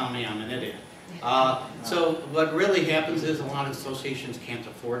people would tell me I'm an idiot. So what really happens is a lot of associations can't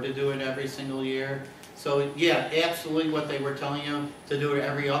afford to do it every single year. So yeah, absolutely what they were telling you, to do it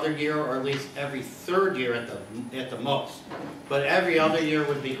every other year or at least every 3rd year at the most. But every other year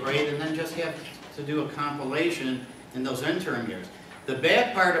would be great, and then just have to do a compilation in those interim years. The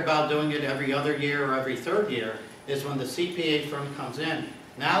bad part about doing it every other year or every 3rd year is when the CPA firm comes in,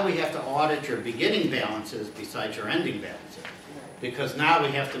 now we have to audit your beginning balances besides your ending balances. Because now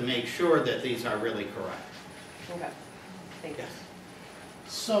we have to make sure that these are really correct. Okay, thank you. Yes.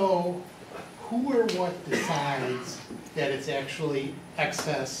 So, who or what decides that it's actually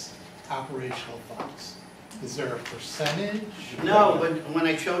excess operational funds? Is there a percentage? No, when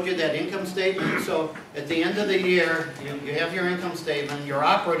I showed you that income statement, so at the end of the year, you have your income statement, your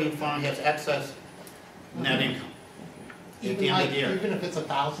operating fund has excess net income. At the end of the year. Even if it's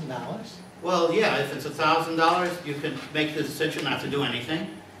 $1,000? Well, yeah, if it's $1,000, you can make the decision not to do anything.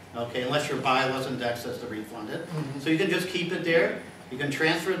 Okay, unless your bylaws and deck says to refund it. So you can just keep it there. You can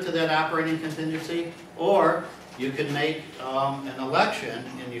transfer it to that operating contingency, or you can make an election,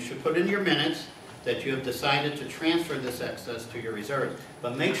 and you should put in your minutes that you have decided to transfer this excess to your reserves.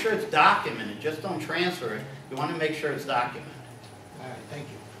 But make sure it's documented, just don't transfer it. You want to make sure it's documented. All right, thank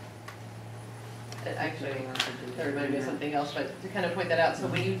you. Actually, that reminded me of something else, but to kind of point that out, so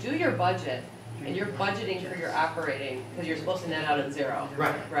when you do your budget, and you're budgeting for your operating, because you're supposed to net out at zero.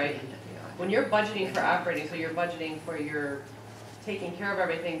 Right. Right? When you're budgeting for operating, so you're budgeting for your taking care of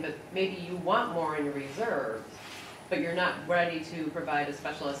everything, but maybe you want more in your reserves, but you're not ready to provide a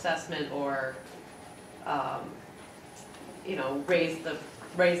special assessment or, you know, raise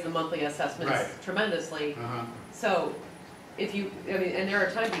the monthly assessments Right. tremendously. Uh-huh. So if you, I mean, and there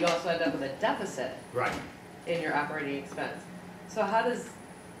are times you also end up with a deficit Right. in your operating expense. So how does,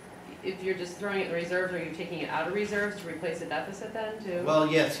 if you're just throwing it in reserves, are you taking it out of reserves to replace a deficit then too? Well,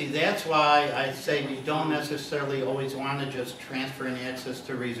 yeah, see, that's why I say you don't necessarily always want to just transfer any excess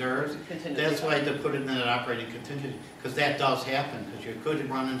to reserves. Contingency. That's why to put it in an operating contingency, because that does happen, because you could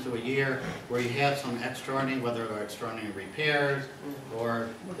run into a year where you have some extraordinary, whether they're extraordinary repairs or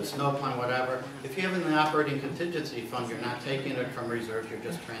the snow plow, whatever. If you have it in an operating contingency fund, you're not taking it from reserves, you're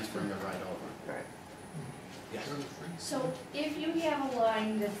just transferring it right over. Right. Yes. So if you have a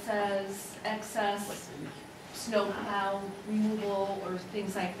line that says excess snowplow removal or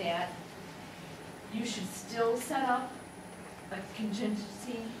things like that, you should still set up a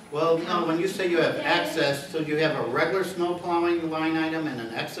contingency? Well, no, when you say you have excess, so you have a regular snow plowing line item and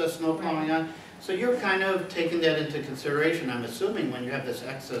an excess snow plowing line. So you're kind of taking that into consideration, I'm assuming, when you have this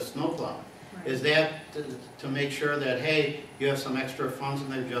excess snow plow. Is that to make sure that, hey, you have some extra funds in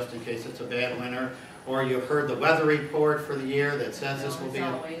there just in case it's a bad winter? Or you've heard the weather report for the year that says this will be. It's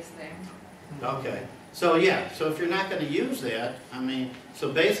always there. Okay, so yeah, so if you're not gonna use that, I mean,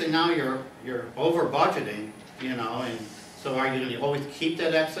 so basically now you're over budgeting, you know, and so are you gonna always keep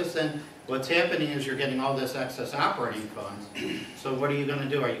that excess? And what's happening is you're getting all this excess operating funds. So what are you gonna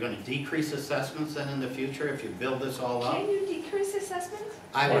do? Are you gonna decrease assessments then in the future if you build this all up? Can you decrease assessments?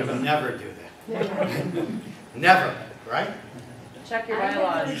 I would never do that. Never, right? Check your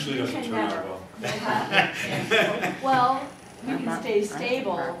bylaws. Usually doesn't turn out well. Well, you can stay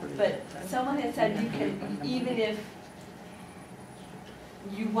stable, but someone had said you can, even if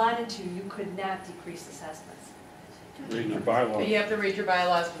you wanted to, you could not decrease assessments. Read your But bylaws. you have to read your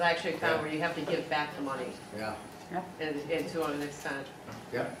bylaws, because I actually found where you have to give back the money, Yeah, and to an extent,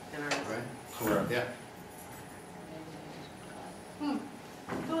 yeah, in our. right, Correct. yeah.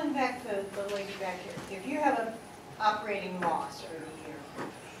 Going back to the lady back here, if you have an operating loss for the year,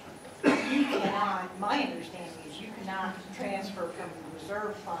 you cannot, my understanding is you cannot transfer from the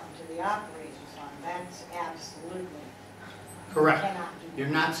reserve fund to the operating fund. That's absolutely, Correct. cannot do You're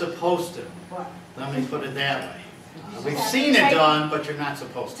not supposed to. that. Let me put it that way. We've seen it done, but you're not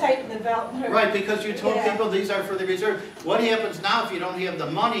supposed to. Tighten the belt. Right, because you told Yeah. people these are for the reserve. What happens now if you don't have the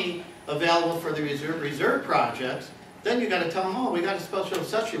money available for the reserve projects? Then you gotta tell them, oh, we got a special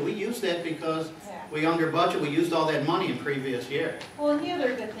assessment. We used that because Yeah. we under budget, we used all that money in previous year. Well, and the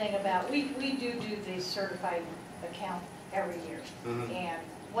other good thing about, we do the certified account every year. Mhm. And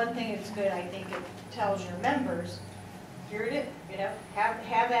one thing that's good, I think it tells your members, here it is, you know,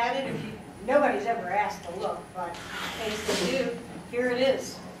 have at it. If you, nobody's ever asked to look, but in case they do, here it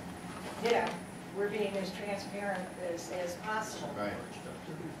is. You know, we're being as transparent as possible. Right.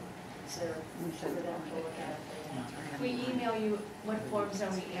 So, for them to look at it. We email you, what forms are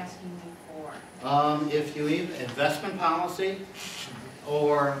we asking you for? If you leave investment policy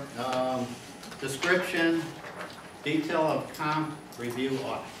or description, detail of comp review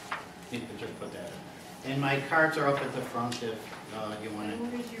audit. You can just put that in. And my cards are up at the front if you want it.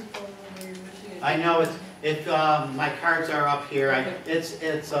 Where's your phone number? I know my cards are up here. It's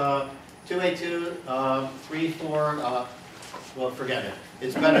 282 34. Well, forget it.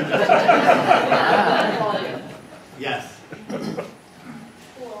 It's better just. Yes.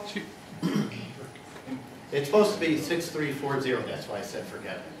 It's supposed to be 6340. That's why I said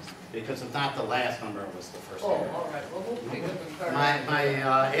forget it. Because if not, the last number was the first number. all right, well, we'll pick up and start. My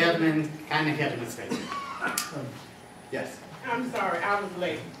admin kind of had a mistake. Yes. I'm sorry, I was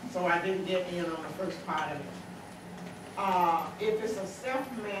late, so I didn't get in on the first part of it. If it's a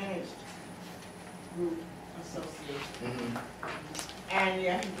self-managed group association, Mhm. and we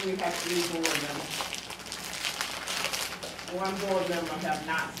have 3 board members, one board member have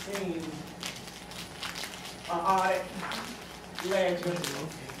not seen an audit ledger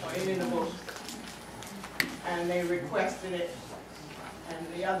or any of the books, and they requested it, and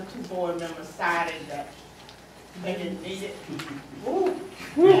the other 2 board members cited that They didn't need it. Ooh.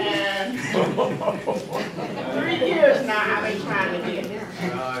 And 3 years now I've been trying to get it.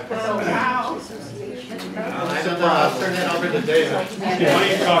 So now, I'll turn that over to David. Why don't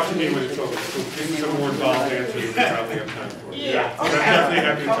you talk to me when it's over? So give me some more involved answers we probably have time for. yeah. I'm definitely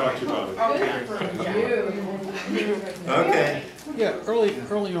happy to talk to you about it. Okay. Okay. Yeah,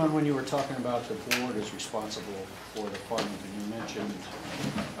 early on when you were talking about the board is responsible for the fund, and you mentioned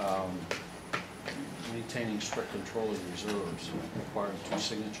maintaining strict control of reserves, requiring 2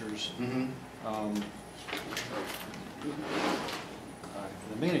 signatures. Mhm.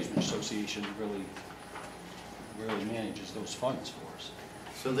 The Management Association really manages those funds for us.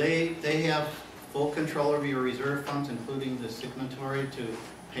 So they have full control over your reserve funds, including the signatory to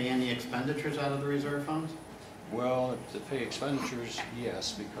pay any expenditures out of the reserve funds? Well, to pay expenditures,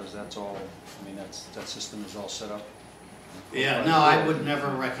 yes, because that's all, I mean, that system is all set up. Yeah, no, I would never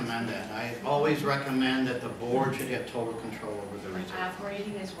recommend that. I always recommend that the board should have total control over the reserve.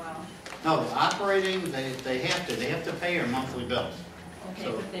 Operating as well. No, the operating, they have to pay your monthly bills. Okay,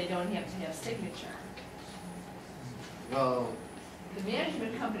 So- but they don't have to have signature. Well, The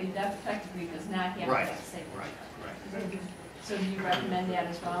management company that technically does not have to right, have signature. right. So do you recommend that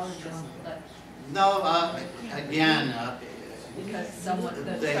as well, or just let, No, again, because someone,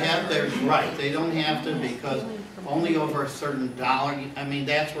 the they have their, right, they don't have to because only over a certain dollar, I mean,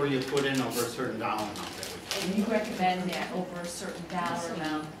 that's where you put in over a certain dollar amount. and you recommend that over a certain dollar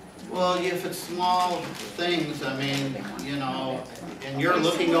amount? Well, if it's small things, I mean, you know, and you're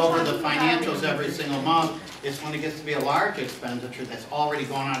looking over the financials every single month, it's when it gets to be a large expenditure that's already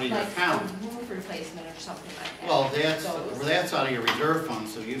gone out of your account. Like a roof replacement or something like that. Well, Those. that's out of your reserve fund,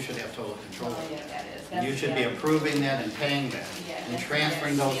 so you should have total control. Oh, yeah, that is. And you should be approving that and paying that, Yeah, and that's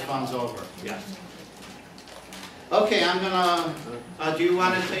transferring the those ACM. funds over, yes. Okay, I'm gonna, do you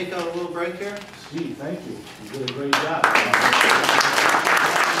want to take a little break here? Steve, thank you. You did a great job.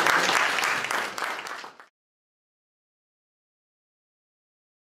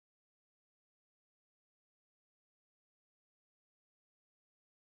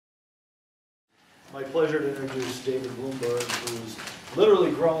 My pleasure to introduce David Bloomberg, who's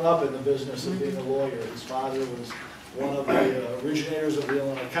literally grown up in the business of being a lawyer. His father was one of the originators of the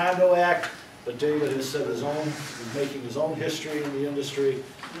Illinois Condo Act, but David has set his own, he's making his own history in the industry,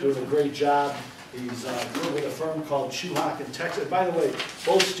 doing a great job. He's with a firm called Chuhak Tecson. By the way,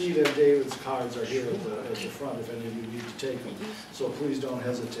 both Steve and David's cards are here at the front if any of you need to take them, so please don't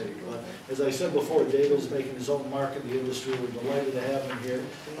hesitate. But as I said before, David's making his own mark in the industry. We're delighted to have him here.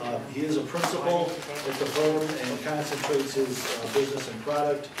 He is a principal at the firm and concentrates his business in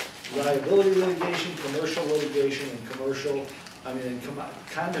product liability litigation, commercial litigation, and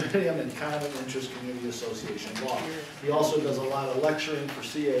condominium and common interest community association law. He also does a lot of lecturing for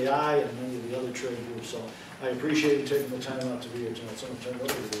CAI and many of the other trade groups, so I appreciate you taking the time out to be here tonight. So I'm going to turn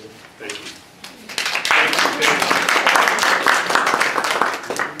it over to David. Thank you.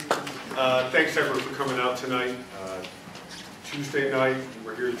 Thanks everyone for coming out tonight. Tuesday night,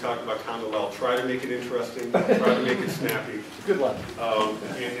 we're here to talk about condo law. I'll try to make it interesting, try to make it snappy. Good luck.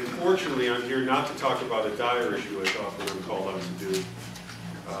 And unfortunately, I'm here not to talk about a dire issue as often I'm called on to do.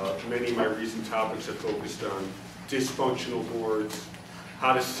 Many of my recent topics have focused on dysfunctional boards,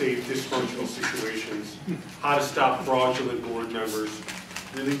 how to save dysfunctional situations, how to stop fraudulent board members,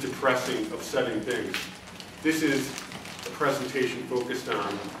 really depressing, upsetting things. This is a presentation focused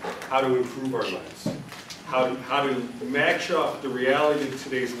on how to improve our lives, how to match up the reality of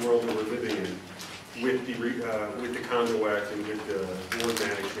today's world that we're living in with the Condo Act and with the board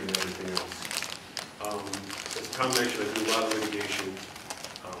management and everything else. As Tom mentioned, I do a lot of litigation.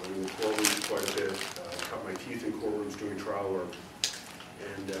 I'm in the courtrooms quite a bit. Cut my teeth in courtrooms doing trial work.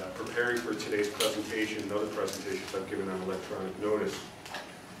 And preparing for today's presentation and other presentations I've given on electronic notice,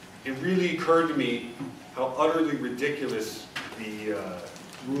 it really occurred to me how utterly ridiculous the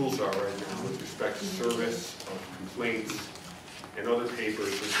rules are right now with respect to service of complaints and other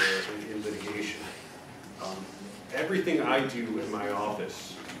papers in litigation. Everything I do in my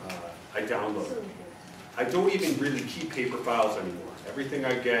office, I download. I don't even really keep paper files anymore. Everything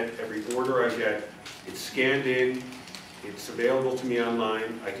I get, every order I get, it's scanned in, it's available to me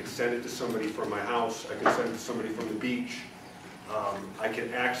online. I can send it to somebody from my house. I can send it to somebody from the beach. I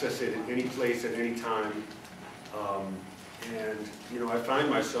can access it at any place at any time. And I find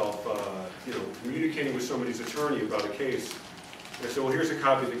myself, communicating with somebody's attorney about a case. And I say, well, here's a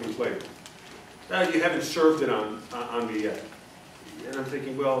copy of the complaint. Now, you haven't served it on me yet. And I'm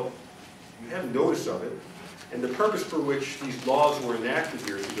thinking, well, you have notice of it. And the purpose for which these laws were enacted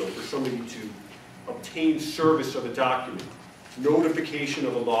years ago for somebody to obtain service of a document, notification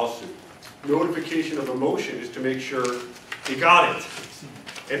of a lawsuit, notification of a motion is to make sure you got it.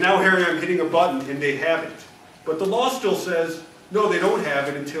 And now here I am hitting a button and they have it. But the law still says, no, they don't have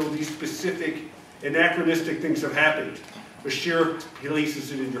it until these specific anachronistic things have happened. The sheriff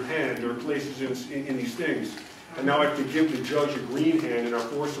places it in your hand or places it in these things. And now I have to give the judge a green hand in our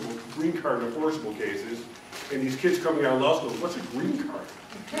green card in enforceable cases. And these kids coming out of law school, what's a green card?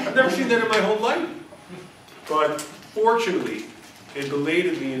 I've never seen that in my whole life. But fortunately, and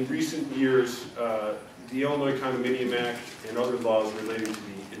belatedly in recent years, the Illinois Condominium Act and other laws relating to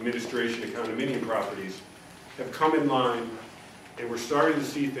the administration of condominium properties have come in line, and we're starting to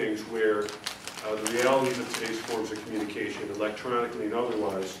see things where the realities of today's forms of communication, electronically and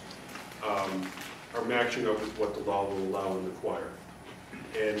otherwise, are matching up with what the law will allow and require.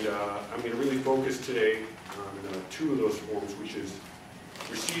 And I'm going to really focus today on two of those forms, which is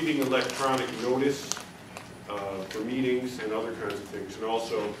receiving electronic notice for meetings and other kinds of things, and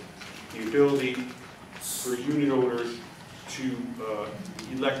also the ability for unit owners to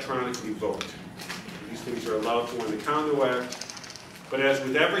electronically vote. These things are allowed for in the Condo Act, but as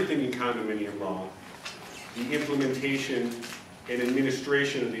with everything in condominium law, the implementation and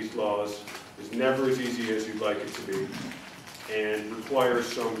administration of these laws is never as easy as you'd like it to be, and requires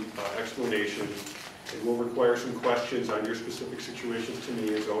some explanation. It will require some questions on your specific situations to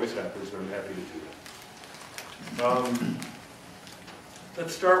me, as always happens, and I'm happy to do that.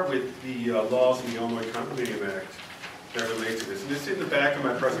 Let's start with the laws in the Illinois Condominium Act that relate to this. And it's in the back of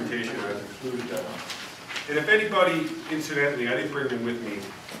my presentation, I've included that. And if anybody, incidentally, I didn't bring them with me,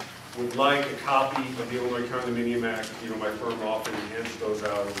 would like a copy of the Illinois Condominium Act, my firm often hands those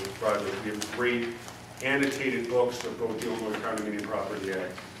out and we provide those. We have great annotated books of both the Illinois Condominium Property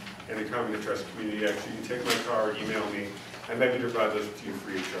Act and the Common Interest Community Act. So you can take my card, email me, and maybe provide those to you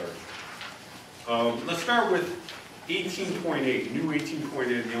free of charge. Let's start with 18.8, new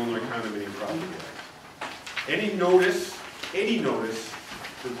 18.8 of the Illinois Condominium Property Act. Any notice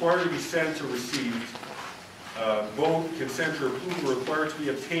required to be sent or received, vote, consent, or approval required to be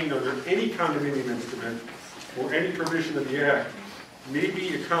obtained under any condominium instrument or any provision of the Act may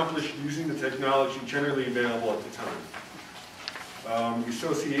be accomplished using the technology generally available at the time.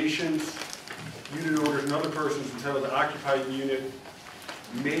 Associations, unit owners, and other persons entitled to occupy a unit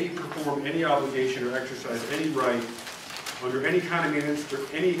may perform any obligation or exercise any right under any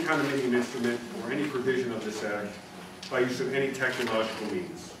condominium instrument or any provision of this Act by use of any technological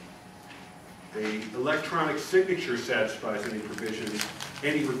means. The electronic signature satisfies any provision,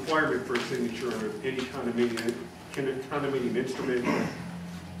 any requirement for a signature under any condominium instrument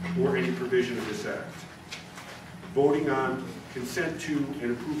or any provision of this Act. Voting on, consent to,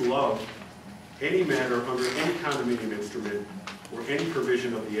 and approval of any matter under any condominium instrument or any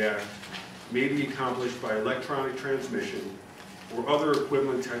provision of the Act may be accomplished by electronic transmission or other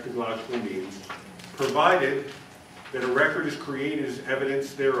equivalent technological means, provided that a record is created as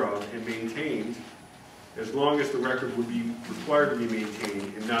evidence thereof and maintained as long as the record would be required to be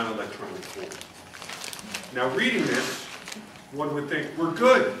maintained in non-electronic form. Now, reading this, one would think, we're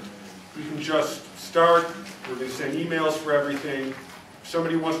good. We can just start, we're going to send emails for everything. If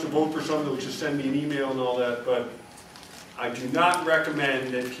somebody wants to vote for something, they'll just send me an email and all that, but I do not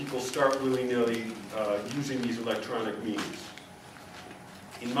recommend that people start willy-nilly using these electronic means.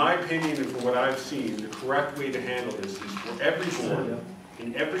 In my opinion, and from what I've seen, the correct way to handle this is for every board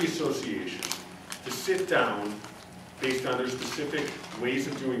and every association to sit down based on their specific ways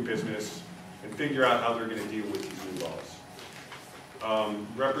of doing business and figure out how they're going to deal with these new laws.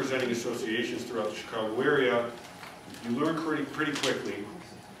 Representing associations throughout the Chicago area, you learn pretty quickly,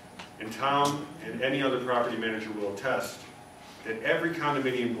 and Tom and any other property manager will attest, that every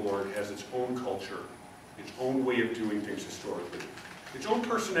condominium board has its own culture, its own way of doing things historically, its own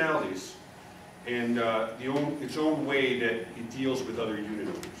personalities, and its own way that it deals with other unit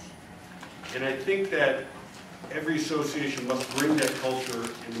owners. And I think that every association must bring that culture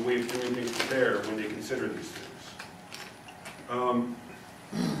and the way of doing things to bear when they consider these things.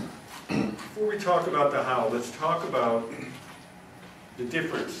 Before we talk about the how, let's talk about the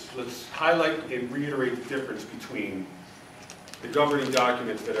difference. Let's highlight and reiterate the difference between the governing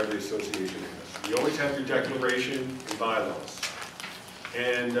documents that every association has. You always have your declaration and bylaws.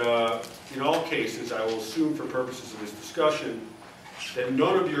 And in all cases, I will assume for purposes of this discussion that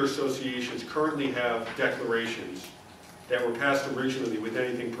none of your associations currently have declarations that were passed originally with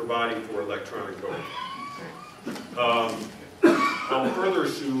anything providing for electronic voting. I'll further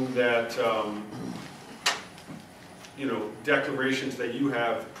assume that declarations that you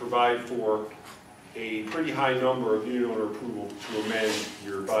have provide for a pretty high number of unit owner approval to amend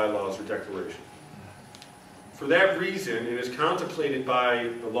your bylaws or declaration. For that reason, and as contemplated by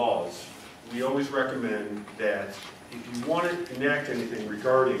the laws, we always recommend that if you want to enact anything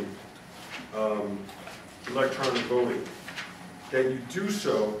regarding electronic voting, that you do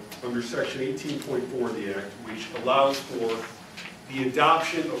so under Section 18.4 of the Act, which allows for the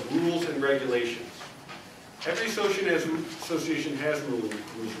adoption of rules and regulations. Every association has rules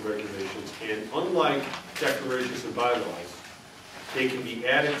and regulations, and unlike declarations and bylaws, they can be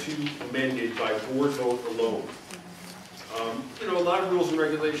added to, amended by board vote alone. A lot of rules and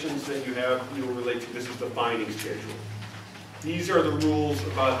regulations that you have, relate to, this is the finding schedule. These are the rules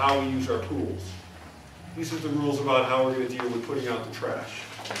about how we use our pools. These are the rules about how we're going to deal with putting out the trash.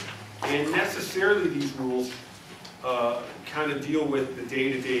 And necessarily these rules kind of deal with the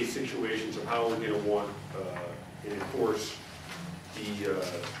day-to-day situations of how we're going to want and enforce the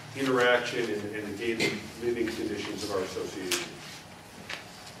interaction and the daily living conditions of our association.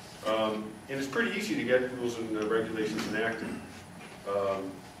 And it's pretty easy to get rules and regulations enacted.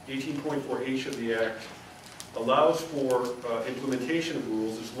 18.4H of the Act allows for implementation of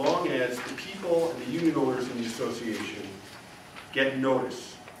rules as long as the people and the union owners in the association get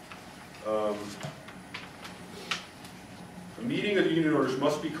notice. A meeting of the union owners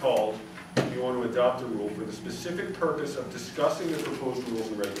must be called if you want to adopt a rule for the specific purpose of discussing the proposed rules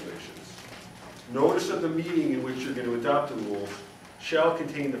and regulations. Notice of the meeting in which you're going to adopt the rules shall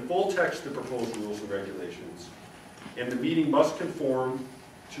contain the full text of the proposed rules and regulations, and the meeting must conform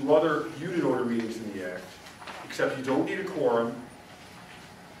to other unit owner meetings in the Act, except you don't need a quorum,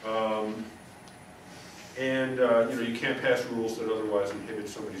 and you can't pass rules that otherwise inhibit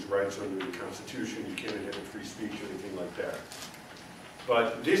somebody's rights under the Constitution. You can't inhibit free speech or anything like that.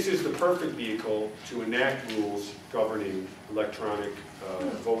 But this is the perfect vehicle to enact rules governing electronic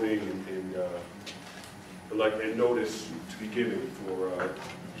voting and notice to be given for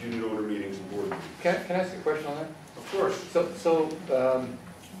union owner meetings and board meetings. Can I ask a question on that? Of course. So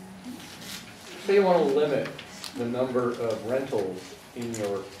say you want to limit the number of rentals in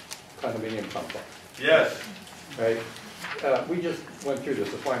your condominium complex. Yes. Right? We just went through this,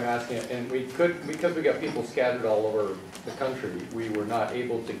 that's why I'm asking it, and because we got people scattered all over the country, we were not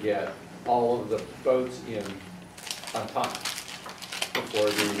able to get all of the boats in on time before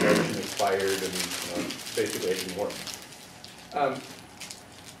the election expired and basically it didn't work.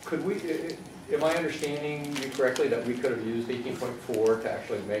 Could we, am I understanding you correctly that we could have used 18.4 to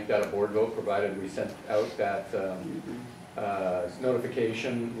actually make that a board vote, provided we sent out that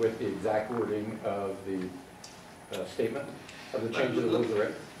notification with the exact wording of the statement of the change of the rules of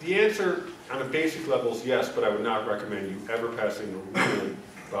reg? The answer on a basic level is yes, but I would not recommend you ever passing a rule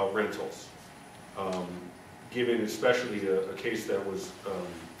about rentals. Given especially a case that was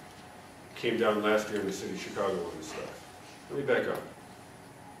came down last year in the city of Chicago on this stuff. Let me back up.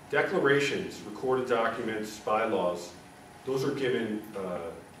 Declarations, recorded documents, bylaws, those are given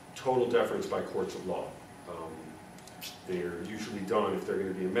total deference by courts of law. They're usually done if they're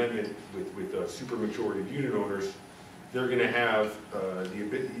going to be amendment with a supermajority of unit owners. They're going to have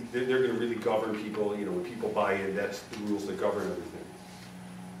they're going to really govern people. When people buy in, that's the rules that govern everything.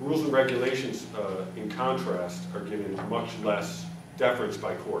 Rules and regulations, in contrast, are given much less deference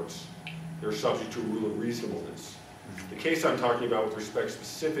by courts. They're subject to a rule of reasonableness. The case I'm talking about with respect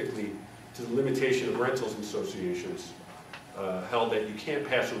specifically to the limitation of rentals in associations held that you can't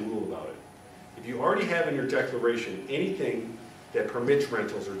pass a rule about it. If you already have in your declaration anything that permits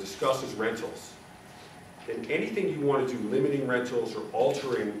rentals or discusses rentals, then anything you want to do limiting rentals or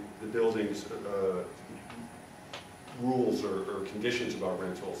altering the building's rules or conditions about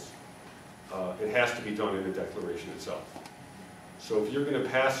rentals, it has to be done in the declaration itself. So if you're going to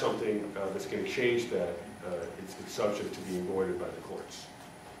pass something that's going to change that, it's subject to being voided by the courts.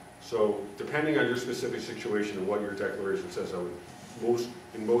 So depending on your specific situation and what your declaration says, I would,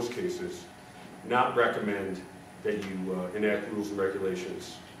 in most cases, not recommend that you enact rules and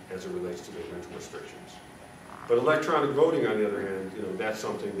regulations as it relates to the rental restrictions. But electronic voting, on the other hand, that's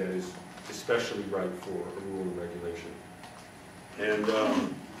something that is especially ripe for a rule and regulation. And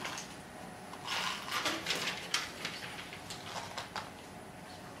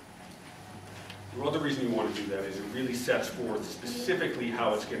the other reason you want to do that is it really sets forth specifically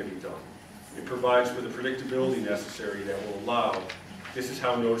how it's going to be done. It provides for the predictability necessary that will allow, this is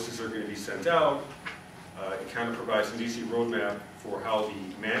how notices are going to be sent out. It kind of provides an easy roadmap for how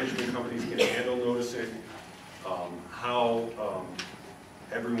the management companies can handle noticing, how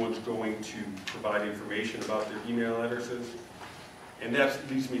everyone's going to provide information about their email addresses. And that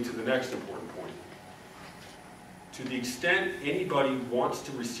leads me to the next important point. To the extent anybody wants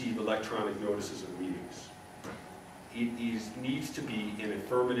to receive electronic notices of meetings, it needs to be an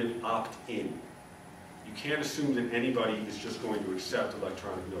affirmative opt-in. You can't assume that anybody is just going to accept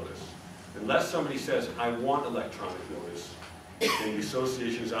electronic notice. Unless somebody says, I want electronic notice, then the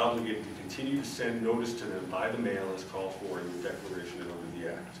association is obligated to continue to send notice to them by the mail as called for in the declaration and under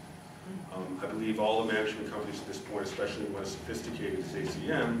the Act. I believe all the management companies at this point, especially one as sophisticated as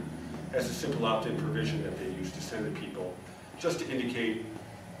ACM, has a simple opt-in provision that they use to send to people, just to indicate,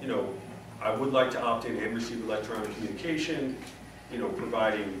 you know, I would like to opt in and receive electronic communication, you know,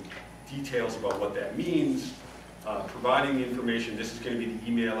 providing details about what that means, providing the information, this is going to be the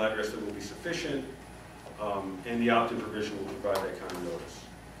email address that will be sufficient, and the opt-in provision will provide that kind of notice.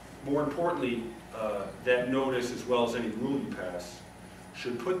 More importantly, that notice, as well as any rule you pass,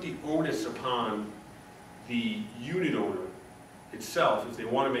 should put the onus upon the unit owner itself, if they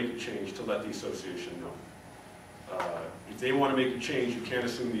want to make a change, to let the association know. If they want to make a change, you can't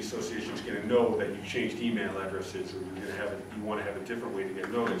assume the association is going to know that you changed email addresses, or you're going to have you want to have a different way to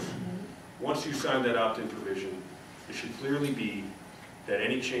get notice. Once you sign that opt-in provision, it should clearly be that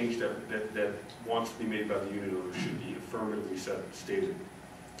any change that wants to be made by the unit owner should be affirmatively stated.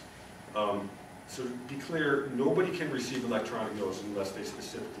 So to be clear, nobody can receive electronic notice unless they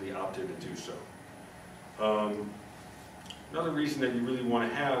specifically opt in to do so. Another reason that you really want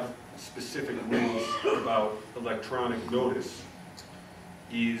to have specific rules about electronic notice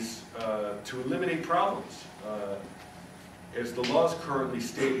is to eliminate problems. As the law is currently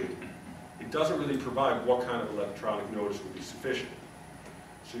stated, it doesn't really provide what kind of electronic notice would be sufficient.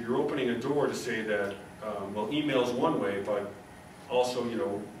 So you're opening a door to say that, well, email is one way, but also, you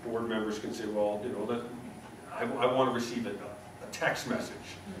know, board members can say, well, you know, I want to receive a text message.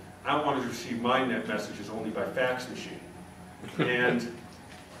 I want to receive my net messages only by fax machine. And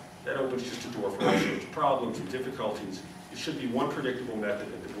that opens just a door for all sorts of problems and difficulties. It should be one predictable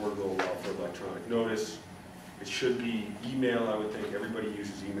method that the board will allow for electronic notice. It should be email, I would think. Everybody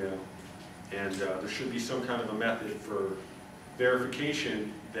uses email. And there should be some kind of a method for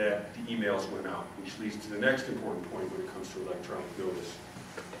verification that the emails went out, which leads to the next important point when it comes to electronic notice,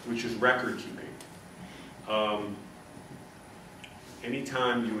 which is record keeping.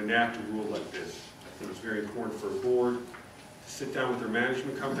 Anytime you enact a rule like this, I think it's very important for a board to sit down with their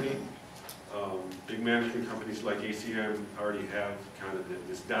management company. Big management companies like ACM already have kind of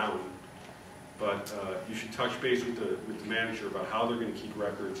this down, but you should touch base with the manager about how they're going to keep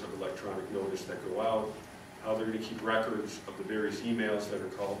records of electronic notice that go out, how they're going to keep records of the various emails that are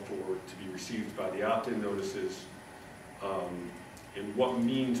called for to be received by the opt-in notices, and what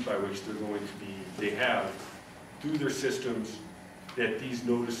means by which they're going to be, they have through their systems that these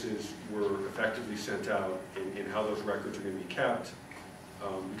notices were effectively sent out, and how those records are going to be kept,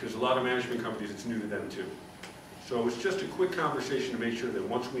 because a lot of management companies, it's new to them too. So it's just a quick conversation to make sure that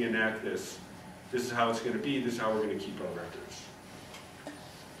once we enact this, this is how it's going to be, this is how we're going to keep our records.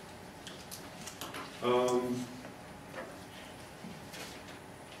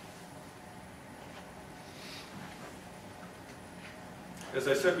 As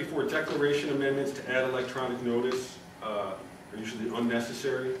I said before, declaration amendments to add electronic notice are usually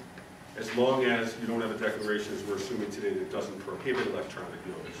unnecessary, as long as you don't have a declaration, as we're assuming today, that doesn't prohibit electronic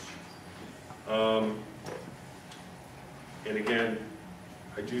notice. And again,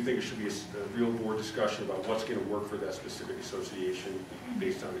 I do think it should be a real board discussion about what's going to work for that specific association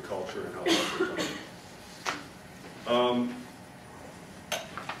based on the culture and how that's done.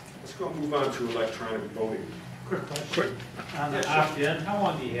 Let's go move on to electronic voting. Quick question. On the opt-in, how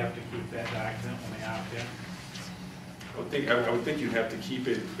long do you have to keep that document when they opt in? I would think you'd have to keep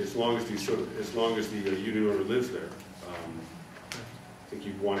it as long as the unit owner lives there. I think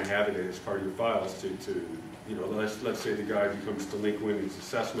you'd want to have it as part of your files to you know, let's say the guy becomes delinquent in his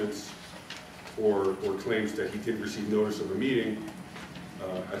assessments or claims that he did receive notice of a meeting.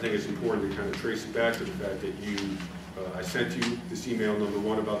 I think it's important to kind of trace it back to the fact that I sent you this email, number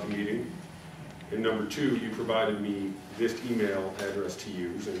one, about the meeting, and number two, you provided me this email address to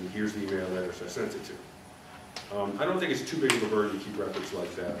use, and here's the email address I sent it to. I don't think it's too big of a burden to keep records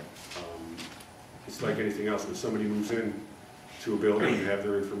like that. It's like anything else. When somebody moves in to a building, you have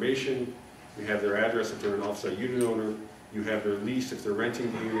their information, you have their address if they're an off-site unit owner, you have their lease if they're renting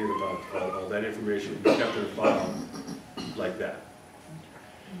the unit, about all that information be kept in a file like that.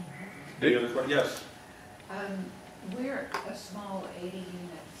 Any other questions? Yes? We're a small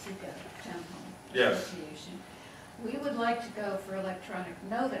 80-unit SICA townhome Yes. association. We would like to go for electronic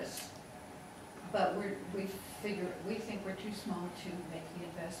notice, but we think we're too small to make the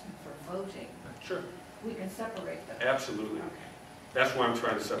investment for voting. Sure. We can separate them. Absolutely. Okay. That's why I'm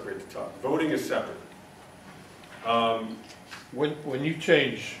trying to separate the top. Voting is separate. When you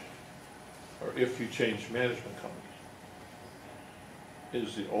change, or if you change management companies,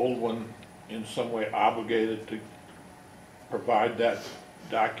 is the old one in some way obligated to provide that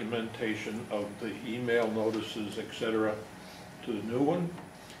documentation of the email notices, et cetera, to the new one?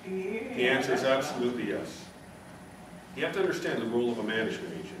 The answer is absolutely yes. You have to understand the role of a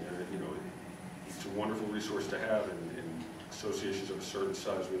management agent, and you know, it's a wonderful resource to have, and associations of a certain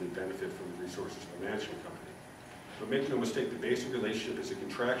size really benefit from the resources of a management company. But make no mistake, the basic relationship is a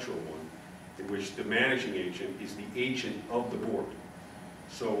contractual one, in which the managing agent is the agent of the board.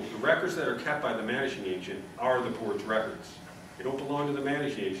 So the records that are kept by the managing agent are the board's records. They don't belong to the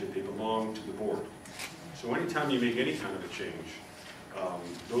managing agent, they belong to the board. So anytime you make any kind of a change,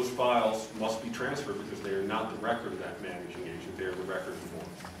 those files must be transferred because they are not the record of that managing agent, they are the record of the board.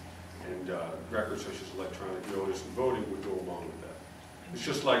 And records such as electronic notice and voting would go along with that. It's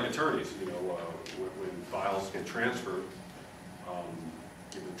just like attorneys, you know, when files get transferred,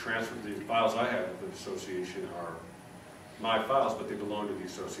 the files I have with the association are my files, but they belong to the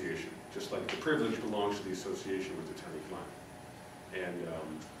association, just like the privilege belongs to the association with attorney-client. And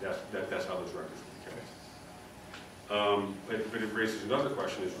that's how those records will be kept. But it raises another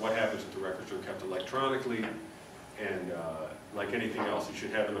question, is what happens if the records are kept electronically? And like anything else, you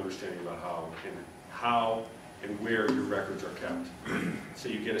should have an understanding about how and where your records are kept.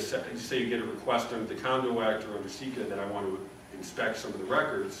 Say you get a request under the Condo Act or under SECA that I want to inspect some of the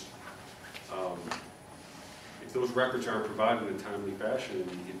records. If those records aren't provided in a timely fashion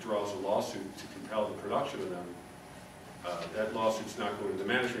and it draws a lawsuit to compel the production of them, that lawsuit's not going to the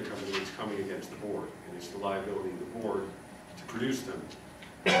management company, it's coming against the board, and it's the liability of the board to produce them.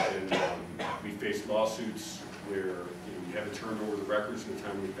 And we face lawsuits where you haven't turned over the records in a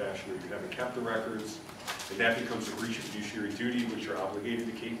timely fashion, or you haven't kept the records, and that becomes a breach of fiduciary duty, which you're obligated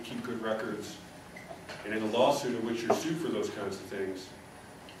to keep good records. And in a lawsuit in which you're sued for those kinds of things,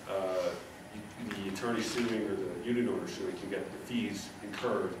 the attorney suing or the unit owner suing can get the fees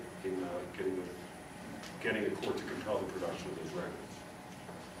incurred in getting a court to compel the production of those records.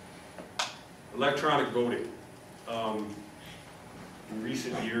 Electronic voting. In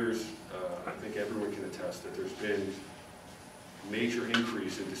recent years, I think everyone can attest that there's been a major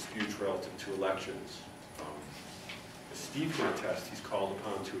increase in disputes relative to elections. As Steve can attest, he's called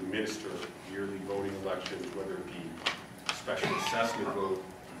upon to administer yearly voting elections, whether it be a special assessment vote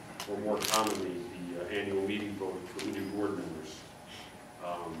or more commonly the annual meeting vote for the new board members.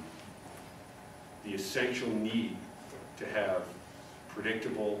 The essential need to have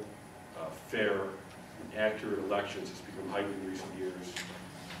predictable, fair, and accurate elections has become heightened in recent years.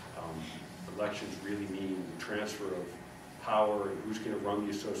 Elections really mean the transfer of power and who's going to run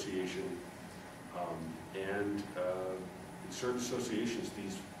the association. In certain associations,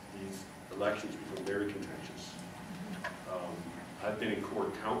 these elections become very contentious. I've been in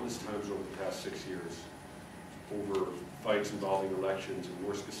court countless times over the past 6 years over fights involving elections, and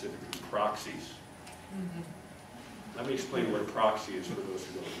more specifically proxies. Let me explain what a proxy is for those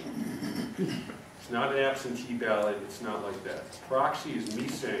who don't know. It's not an absentee ballot, it's not like that. Proxy is me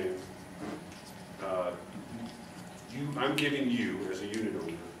saying, I'm giving you, as a unit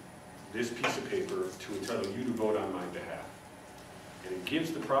owner, this piece of paper to entitle you to vote on my behalf. And it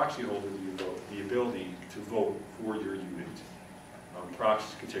gives the proxy holder the ability to vote for your unit.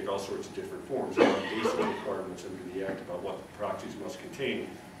 Proxies can take all sorts of different forms. There are basic requirements under the Act about what the proxies must contain.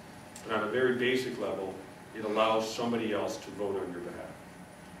 But on a very basic level, it allows somebody else to vote on your behalf.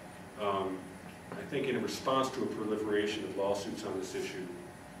 I think in response to a proliferation of lawsuits on this issue,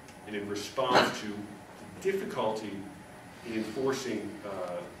 and in response to the difficulty in enforcing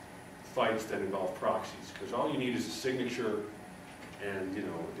fights that involve proxies, because all you need is a signature, and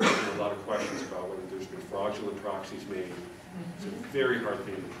there's been a lot of questions about whether there's been fraudulent proxies made. It's a very hard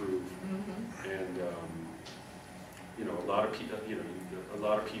thing to prove, and a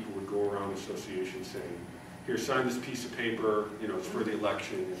lot of people would go around associations saying, "Here, sign this piece of paper. It's for the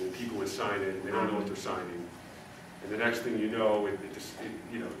election," and then people would sign it, and they don't know what they're signing. And the next thing you know,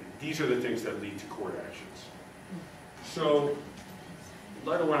 these are the things that lead to court actions. So, in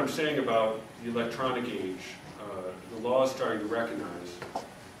light of what I'm saying about the electronic age, the law is starting to recognize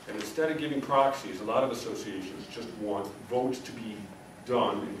that instead of giving proxies, a lot of associations just want votes to be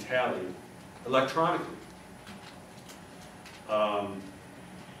done and tallied electronically.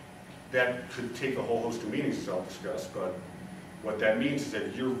 That could take a whole host of meetings, as I'll discuss, but what that means is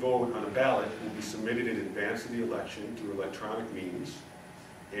that your vote on a ballot will be submitted in advance of the election through electronic means,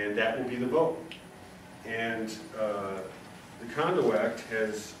 and that will be the vote. And the Condo Act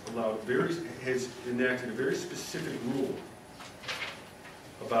has enacted a very specific rule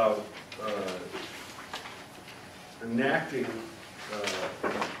about enacting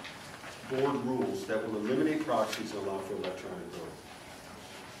board rules that will eliminate proxies and allow for electronic voting.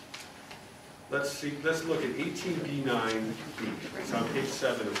 let's look at 18B9B. It's on page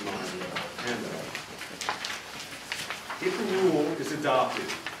 7 of my handout. If a rule is adopted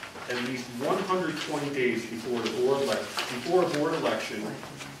at least 120 days before a board election,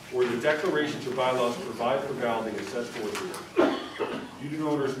 or the declarations or bylaws provide for balloting as set forth here, unit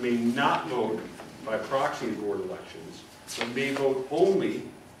owners may not vote by proxy in board elections, but may vote only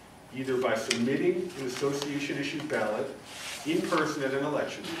either by submitting an association-issued ballot in person at an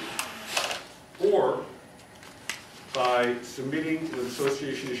election meeting, or by submitting an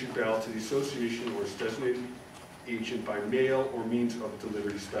association-issued ballot to the association or its designated agent by mail or means of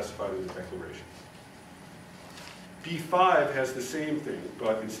delivery specified in the declaration. B5 has the same thing,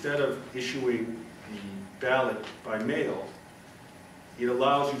 but instead of issuing the ballot by mail, it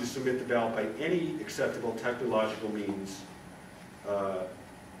allows you to submit the ballot by any acceptable technological means,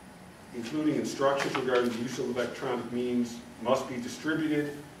 including instructions regarding the use of electronic means must be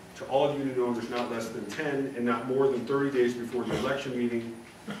distributed to all unit owners not less than 10 and not more than 30 days before the election meeting,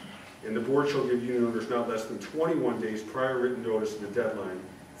 and the board shall give unit owners not less than 21 days prior written notice of the deadline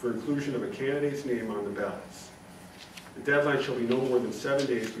for inclusion of a candidate's name on the ballots. The deadline shall be no more than 7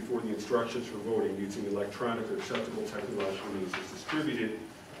 days before the instructions for voting using electronic or acceptable technological means is distributed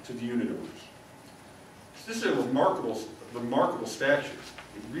to the unit owners. So this is a remarkable statute.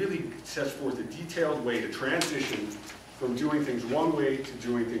 It really sets forth a detailed way to transition from doing things one way to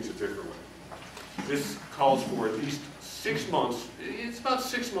doing things a different way. This calls for at least 6 months, it's about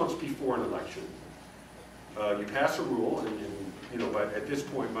 6 months before an election. You pass a rule, and you know, but at this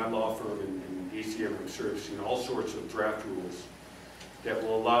point, my law firm in ACM have seen all sorts of draft rules that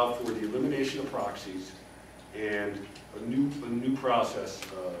will allow for the elimination of proxies and a new process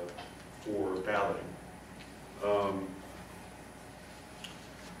for balloting.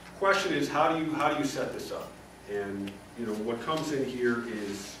 Question is, how do you set this up? And you know, what comes in here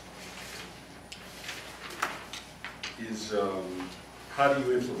is how do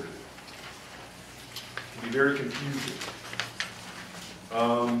you implement it? It can be very confusing.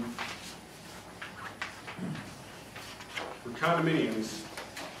 For condominiums,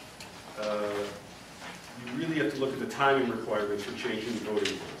 you really have to look at the timing requirements for changing the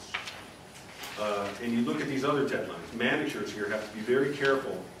voting rules. And you look at these other deadlines. Managers here have to be very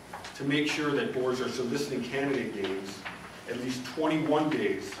careful to make sure that boards are soliciting candidate names at least 21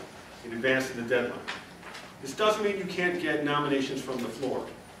 days in advance of the deadline. This doesn't mean you can't get nominations from the floor.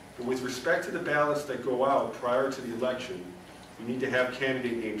 But with respect to the ballots that go out prior to the election, you need to have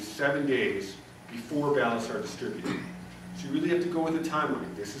candidate names 7 days before ballots are distributed. So you really have to go with the timeline.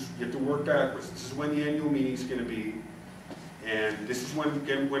 You have to work backwards. This is when the annual meeting is going to be, and this is when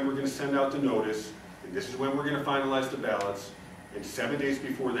we're going to send out the notice, and this is when we're going to finalize the ballots, and 7 days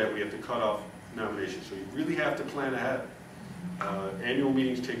before that we have to cut off nominations. So you really have to plan ahead. Annual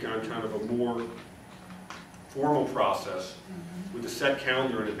meetings take on kind of a more formal process with a set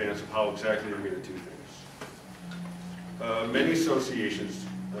calendar in advance of how exactly you're going to do things. Many associations,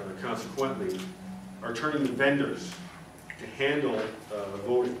 consequently, are turning to vendors to handle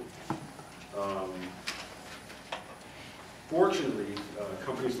voting. Fortunately,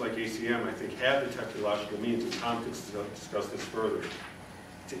 companies like ACM, I think, have the technological means, and Tom could discuss this further,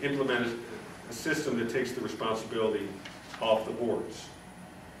 to implement a system that takes the responsibility off the boards.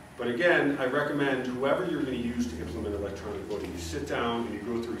 But again, I recommend whoever you're going to use to implement electronic voting, you sit down and you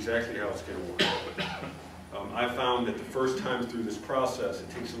go through exactly how it's going to work. I found that the first time through this process, it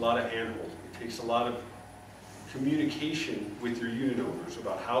takes a lot of handholding. It takes a lot of communication with your unit owners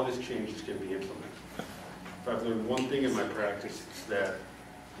about how this change is going to be implemented. If I've learned one thing in my practice, it's that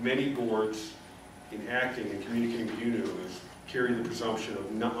many boards, in acting and communicating with unit owners, carry the presumption of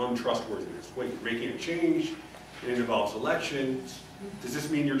untrustworthiness. Wait, you're making a change, it involves elections. Does this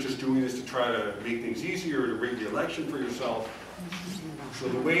mean you're just doing this to try to make things easier or to rig the election for yourself? So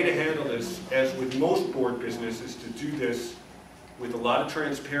the way to handle this, as with most board business, is to do this with a lot of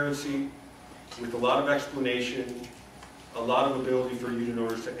transparency, with a lot of explanation, a lot of ability for unit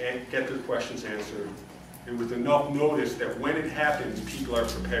owners to get their questions answered, and with enough notice that when it happens, people are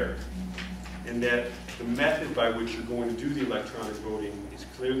prepared. And that the method by which you're going to do the electronic voting is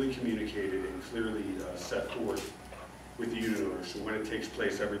clearly communicated and clearly set forth with the unit owners, so when it takes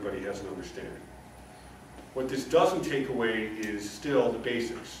place, everybody has an understanding. What this doesn't take away is still the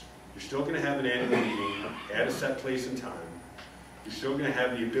basics. You're still going to have an annual meeting at a set place and time. You're still going to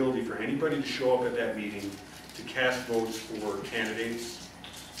have the ability for anybody to show up at that meeting to cast votes for candidates.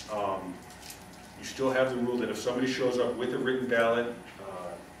 You still have the rule that if somebody shows up with a written ballot,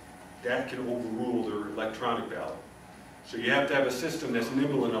 that can overrule their electronic ballot. So you have to have a system that's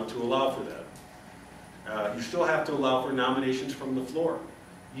nimble enough to allow for that. You still have to allow for nominations from the floor.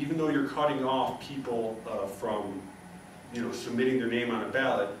 even though you're cutting off people from, submitting their name on a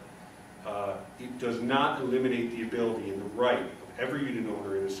ballot, it does not eliminate the ability and the right of every unit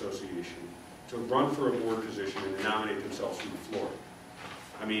owner in the association to run for a board position and nominate themselves from the floor.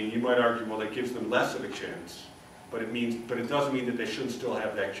 I mean, you might argue, well, that gives them less of a chance, but it doesn't mean that they shouldn't still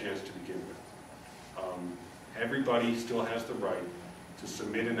have that chance to begin with. Everybody still has the right to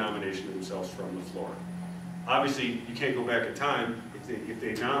submit a nomination of themselves from the floor. Obviously, you can't go back in time. If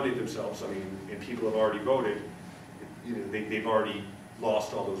they nominate themselves, and people have already voted, they've already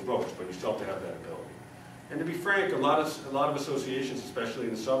lost all those votes, but you still have to have that ability. And to be frank, a lot of associations, especially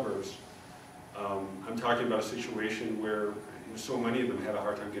in the suburbs, I'm talking about a situation where so many of them had a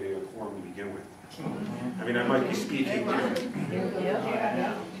hard time getting a quorum to begin with. I mean, I might be speaking.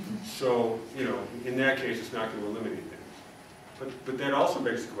 So, in that case, it's not going to eliminate things. But that also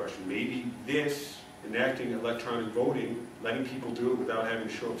begs the question, maybe this, enacting electronic voting, letting people do it without having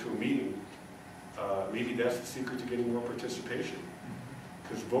to show up to a meeting, maybe that's the secret to getting more participation.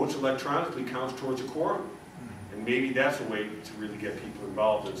 Because votes electronically counts towards a quorum. And maybe that's a way to really get people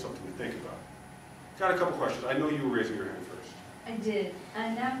involved in something to think about. Got a couple questions. I know you were raising your hand first. I did.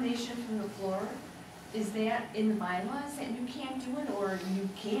 A nomination from the floor, is that in the bylaws that you can't do it, or you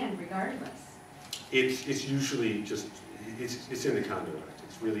can regardless? It's usually just, it's in the Condo Act.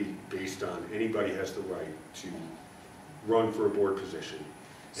 It's really based on anybody has the right to run for a board position.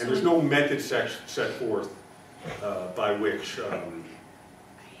 And there's no method set forth by which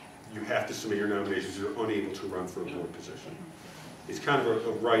you have to submit your nominations if you're unable to run for a board position. It's kind of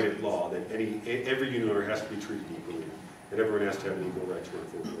a right at law that every unit owner has to be treated equally, and everyone has to have an equal right to run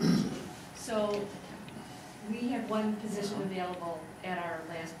for a board position. So we had one position available at our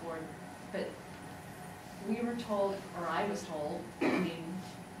last board, but we were told, or I was told,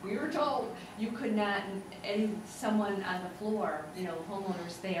 we were told you could not, someone on the floor,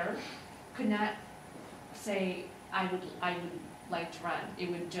 homeowners there, could not say, I would like to run.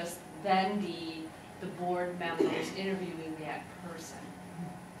 It would just then be the board members interviewing that person.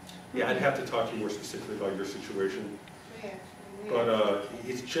 Yeah, I'd have to talk to you more specifically about your situation. But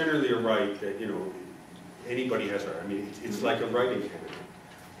it's generally a right that, anybody has, it's like a writing candidate.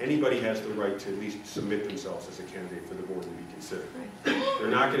 Anybody has the right to at least submit themselves as a candidate for the board to be considered. They're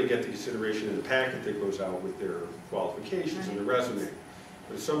not going to get the consideration in the packet that goes out with their qualifications and their resume.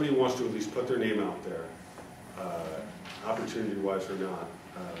 But if somebody wants to at least put their name out there, opportunity-wise or not,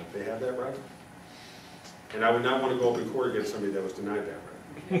 they have that right. And I would not want to go up in court against somebody that was denied that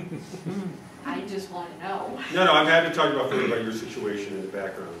right. I just want to know. No, I'm happy to talk about your situation in the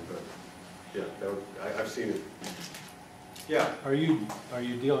background, but yeah, I've seen it. Yeah. Are you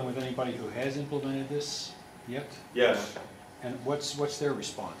dealing with anybody who has implemented this yet? Yes. And what's their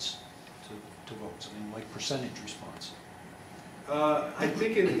response to votes? Like percentage response? I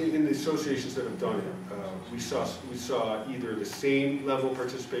think in the associations that have done it, we saw either the same level of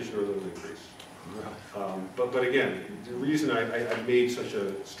participation or a little increase. But again, the reason I made such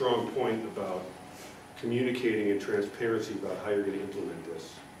a strong point about communicating and transparency about how you're going to implement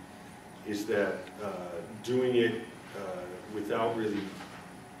this is that doing it without really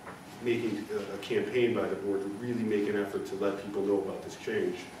making a campaign by the board to really make an effort to let people know about this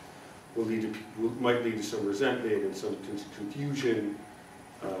change might lead to some resentment and some confusion.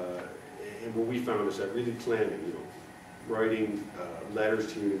 And what we found is that really planning, writing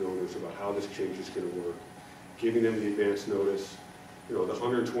letters to unit owners about how this change is going to work, giving them the advance notice, the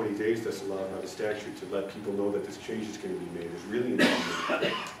 120 days that's allowed by the statute to let people know that this change is going to be made is really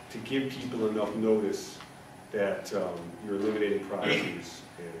important to give people enough notice that you're eliminating privacies,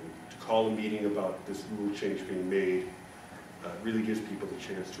 and to call a meeting about this rule change being made really gives people the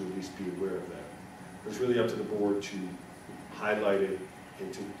chance to at least be aware of that. But it's really up to the board to highlight it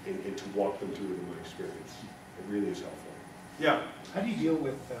and to walk them through it in my experience. It really is helpful. Yeah? How do you deal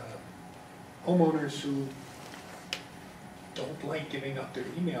with homeowners who don't like giving up their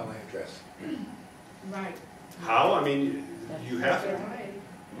email address? Right. How? You have to.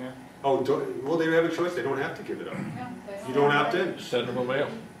 Yeah. Oh, well, they have a choice. They don't have to give it up. You don't opt in. Send them a mail.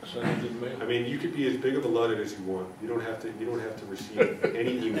 Send them the mail. You could be as big of a Luddite as you want. You don't have to receive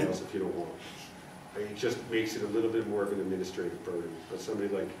any emails if you don't want. It just makes it a little bit more of an administrative burden. But somebody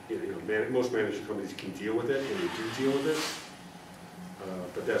like, most management companies can deal with it, and they do deal with it.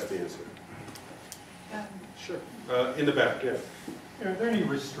 But that's the answer. Sure. In the back, yeah. Are there any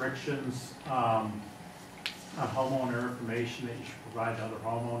restrictions on homeowner information that you should provide to other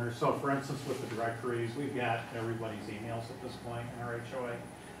homeowners? So for instance, with the directories, we've got everybody's emails at this point in our HOA,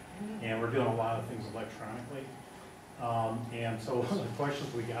 and we're doing a lot of things electronically. And so one of the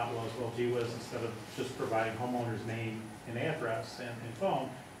questions we got was, well, gee whiz, instead of just providing homeowner's name an address and phone,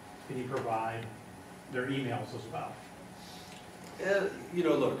 can you provide their emails as well? You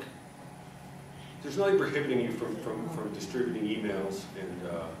know, look, there's nothing prohibiting you from distributing emails, and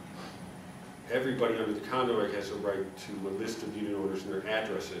everybody under the Condo Act has a right to a list of unit owners and their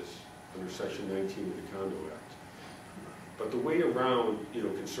addresses under Section 19 of the Condo Act. But the way around, you know,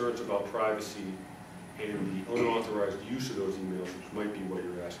 concerns about privacy and the unauthorized use of those emails, which might be what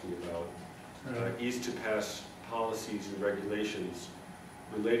you're asking about, is to pass policies and regulations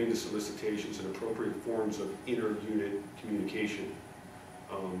relating to solicitations and appropriate forms of inter-unit communication,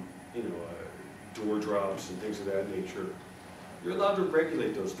 you know, door drops and things of that nature. You're allowed to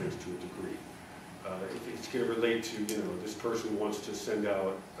regulate those things to a degree. If it's going to relate to, you know, this person wants to send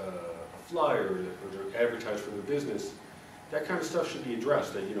out a flyer or to advertise for their business, that kind of stuff should be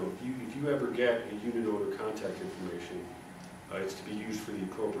addressed. That, you know, if you ever get a unit owner contact information, it's to be used for the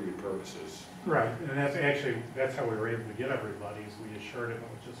appropriate purposes. Right, and that's how we were able to get everybody, is we assured it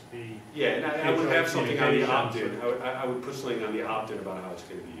would just be. Yeah, and I would have something on the opt-in. I would put something on the opt-in about how it's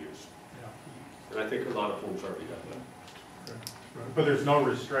going to be used. Yeah. And I think a lot of homes already have that. Right. But there's no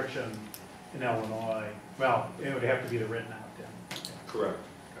restriction in Illinois. Well, it would have to be the written opt-in. Correct.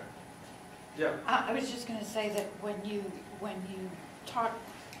 Okay. Yeah. I was just gonna say that when you talk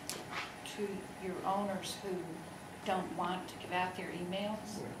to your owners who don't want to give out their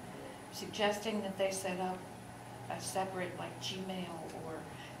emails, suggesting that they set up a separate, like Gmail or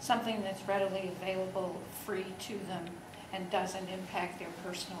something that's readily available, free to them, and doesn't impact their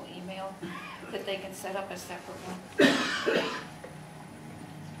personal email, that they can set up a separate one.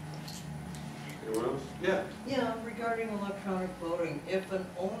 Anyone else? Yeah. Yeah, regarding electronic voting, if an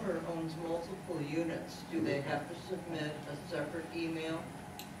owner owns multiple units, do they have to submit a separate email?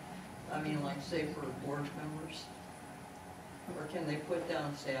 I mean, like, say, for board members? Or can they put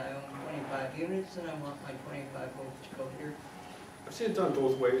down, say, I own 25 units and I want my 25 votes to go here? I've seen it done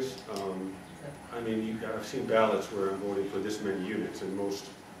both ways. I mean, I've seen ballots where I'm voting for this many units, and most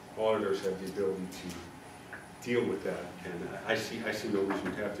auditors have the ability to deal with that. And I see no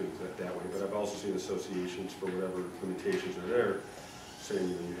reason to have to do it that way. But I've also seen associations, for whatever limitations are there, saying,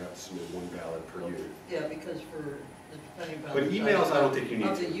 you know, you have to submit one ballot per unit. Yeah, because for depending upon but the emails, size I don't think you need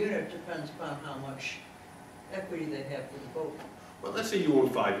of to. the unit depends upon how much equity they have for the vote. Well, let's say you own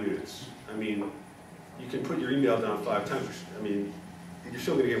 5 units. I mean, you can put your email down 5 times. I mean, you're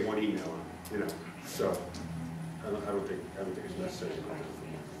still going to get one email on it, you know. So I don't think it's necessary.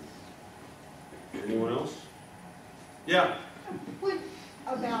 Anyone else? Yeah. What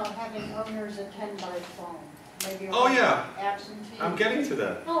about having owners attend by phone? Maybe Oh, yeah. absentee? I'm getting to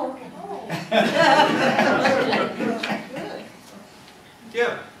that. Oh, okay. Good.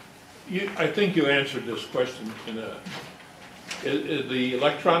 Yeah. I think you answered this question in the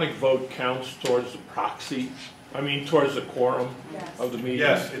electronic vote counts towards the proxy, towards the quorum of the meeting?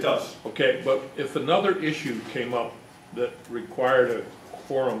 Yes, it does. Okay, but if another issue came up that required a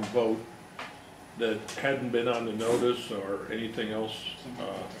quorum vote that hadn't been on the notice or anything else,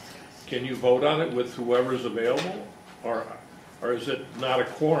 can you vote on it with whoever's available? Or is it not a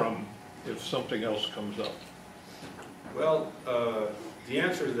quorum if something else comes up? Well, the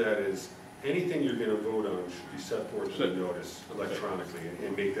answer to that is anything you're going to vote on should be set forth in the notice electronically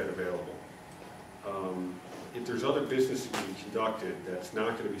and make that available. If there's other business to be conducted that's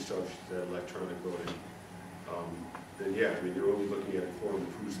not going to be subject to that electronic voting, then yeah, I mean, you're only looking at a quorum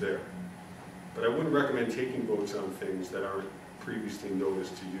of who's there. But I wouldn't recommend taking votes on things that aren't previously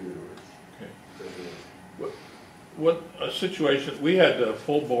noticed to unit owners. Okay. What a situation, we had a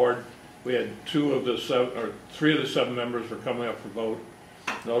full board, we had 3 of the 7 members were coming up for vote.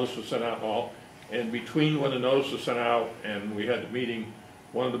 Notice was sent out and all, and between when the notice was sent out and we had the meeting,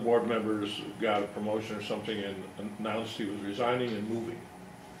 one of the board members got a promotion or something and announced he was resigning and moving.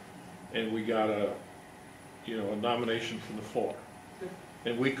 And we got a nomination from the floor.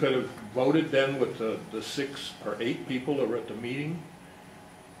 And we could have voted then with the 6 or 8 people that were at the meeting.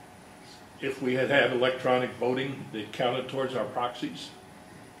 If we had electronic voting that counted towards our proxies.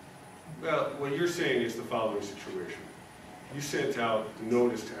 Well, what you're saying is the following situation. You sent out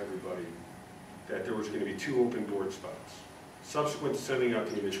notice to everybody that there was going to be 2 open board spots. Subsequent to sending out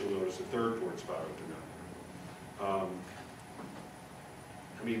the initial notice, a 3rd board spot opened up.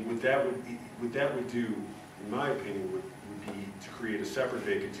 I mean, what that would do, in my opinion, would be to create a separate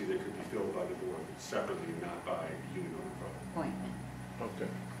vacancy that could be filled by the board separately and not by unit owner vote. Okay.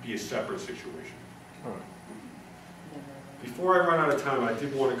 Be a separate situation. All right. Before I run out of time, I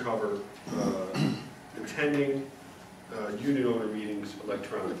did want to cover attending unit owner meetings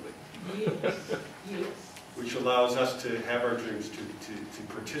electronically. Yes, yes. which allows us to have our dreams, to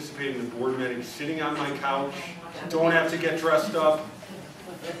participate in the board meeting, sitting on my couch, don't have to get dressed up,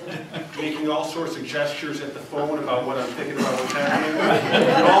 making all sorts of gestures at the phone about what I'm thinking about what's happening.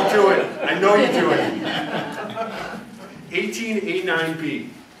 You all do it. I know you do it. 18A9B.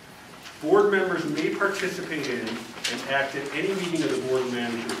 Board members may participate in and act at any meeting of the board of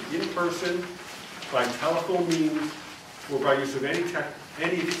managers in person, by telephone means, or by use of any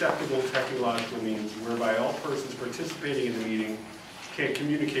acceptable technological means whereby all persons participating in the meeting can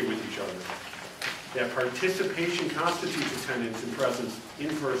communicate with each other. That participation constitutes attendance and presence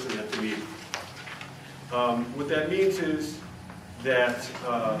in person at the meeting. What that means is that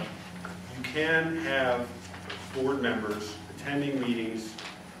you can have board members attending meetings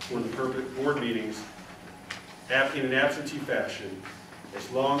for the board meetings in an absentee fashion, as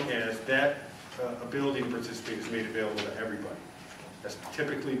long as that ability to participate is made available to everybody. That's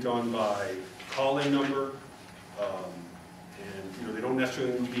typically done by call-in number, and they don't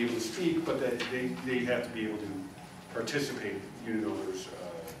necessarily need to be able to speak, but they have to be able to participate, unit owners,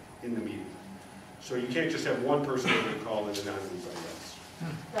 in the meeting. So you can't just have one person able to call in and not anybody else.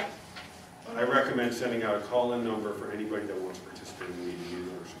 I recommend sending out a call-in number for anybody that wants to participate in the meeting, unit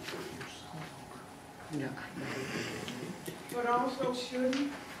owners and visitors. But also,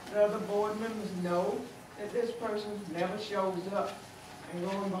 shouldn't the other board members know that this person never shows up, and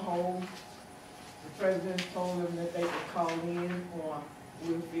lo and behold, the president told them that they could call in, or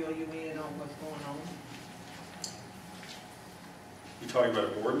we'll fill you in on what's going on? You talking about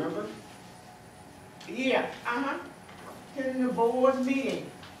a board member? Yeah, in the board meeting,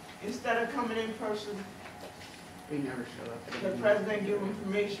 instead of coming in person, We never show up. the president give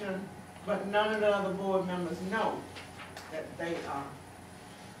information, but none of the other board members know that they are.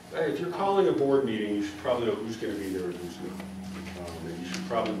 Hey, if you're calling a board meeting, you should probably know who's going to be there and who's not. And you should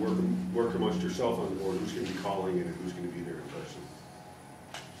probably work amongst yourself on the board, who's going to be calling in and who's going to be there in person.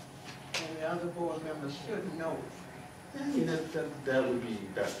 And the other board members should know. I mean, that would be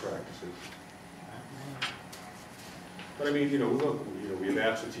best practices. But I mean, look, we have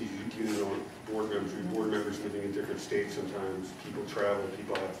absentees, board members, we have board members living in different states sometimes, people travel,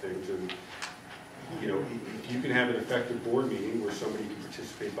 people have things, and if you can have an effective board meeting where somebody can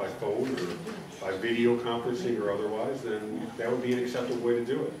participate by phone or by video conferencing or otherwise, then that would be an acceptable way to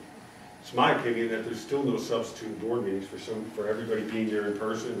do it. It's my opinion that there's still no substitute in board meetings for everybody being there in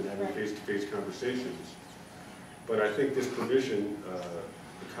person and having face-to-face conversations. But I think this provision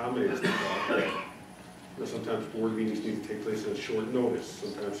accommodates the fact that sometimes board meetings need to take place on short notice.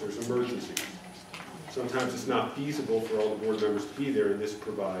 Sometimes there's emergencies. Sometimes it's not feasible for all the board members to be there, and this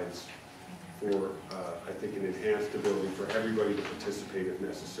provides for, I think, an enhanced ability for everybody to participate if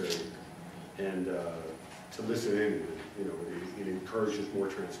necessary, and to listen in. It encourages more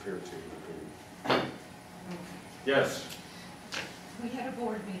transparency, in my opinion. Yes? We had a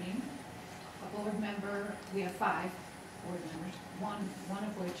board meeting. A board member, we have 5 board members, one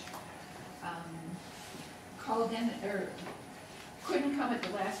of which called in, or couldn't come at the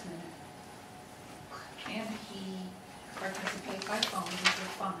last minute. Can he participate by phone, which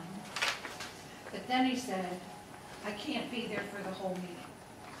is fine. But then he said, I can't be there for the whole meeting.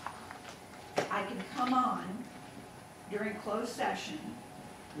 I can come on during closed session.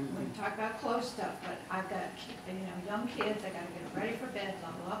 We can talk about closed stuff, but I've got, young kids, I gotta get them ready for bed,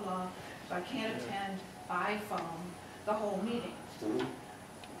 blah, blah, blah. So I can't attend by phone the whole meeting.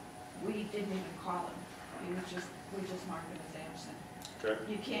 We didn't even call him. We just marked him as absent.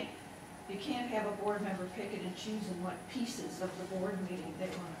 Okay. You can't have a board member picking and choosing what pieces of the board meeting they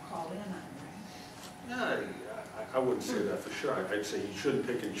want to call in on, right? No, I wouldn't say that for sure. I'd say you shouldn't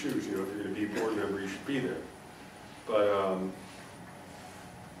pick and choose. If you're going to be a board member, you should be there. But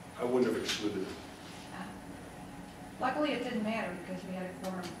I wouldn't have excluded it. Luckily, it didn't matter because we had a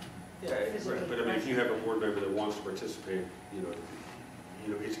quorum. Yeah, right. But I mean, if you have a board member that wants to participate,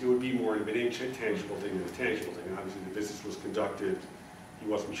 it would be more of an intangible thing than a tangible thing. Obviously, the business was conducted. He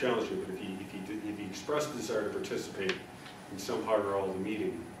wasn't challenging, but if he expressed a desire to participate in some part or all of the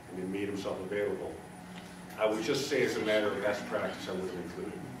meeting and then made himself available, I would just say as a matter of best practice, I would have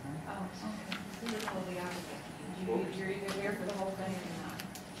included him. Oh, okay. You're totally opposite. You're either there for the whole thing or not.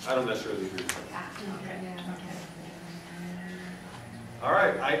 I don't necessarily agree with that. Okay. Okay. All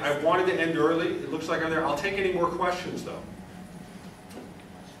right, I wanted to end early. It looks like I'm there. I'll take any more questions, though.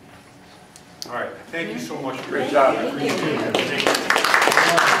 All right, thank you so much for your Great job. I appreciate it.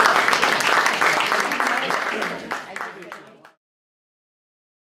 Thank you.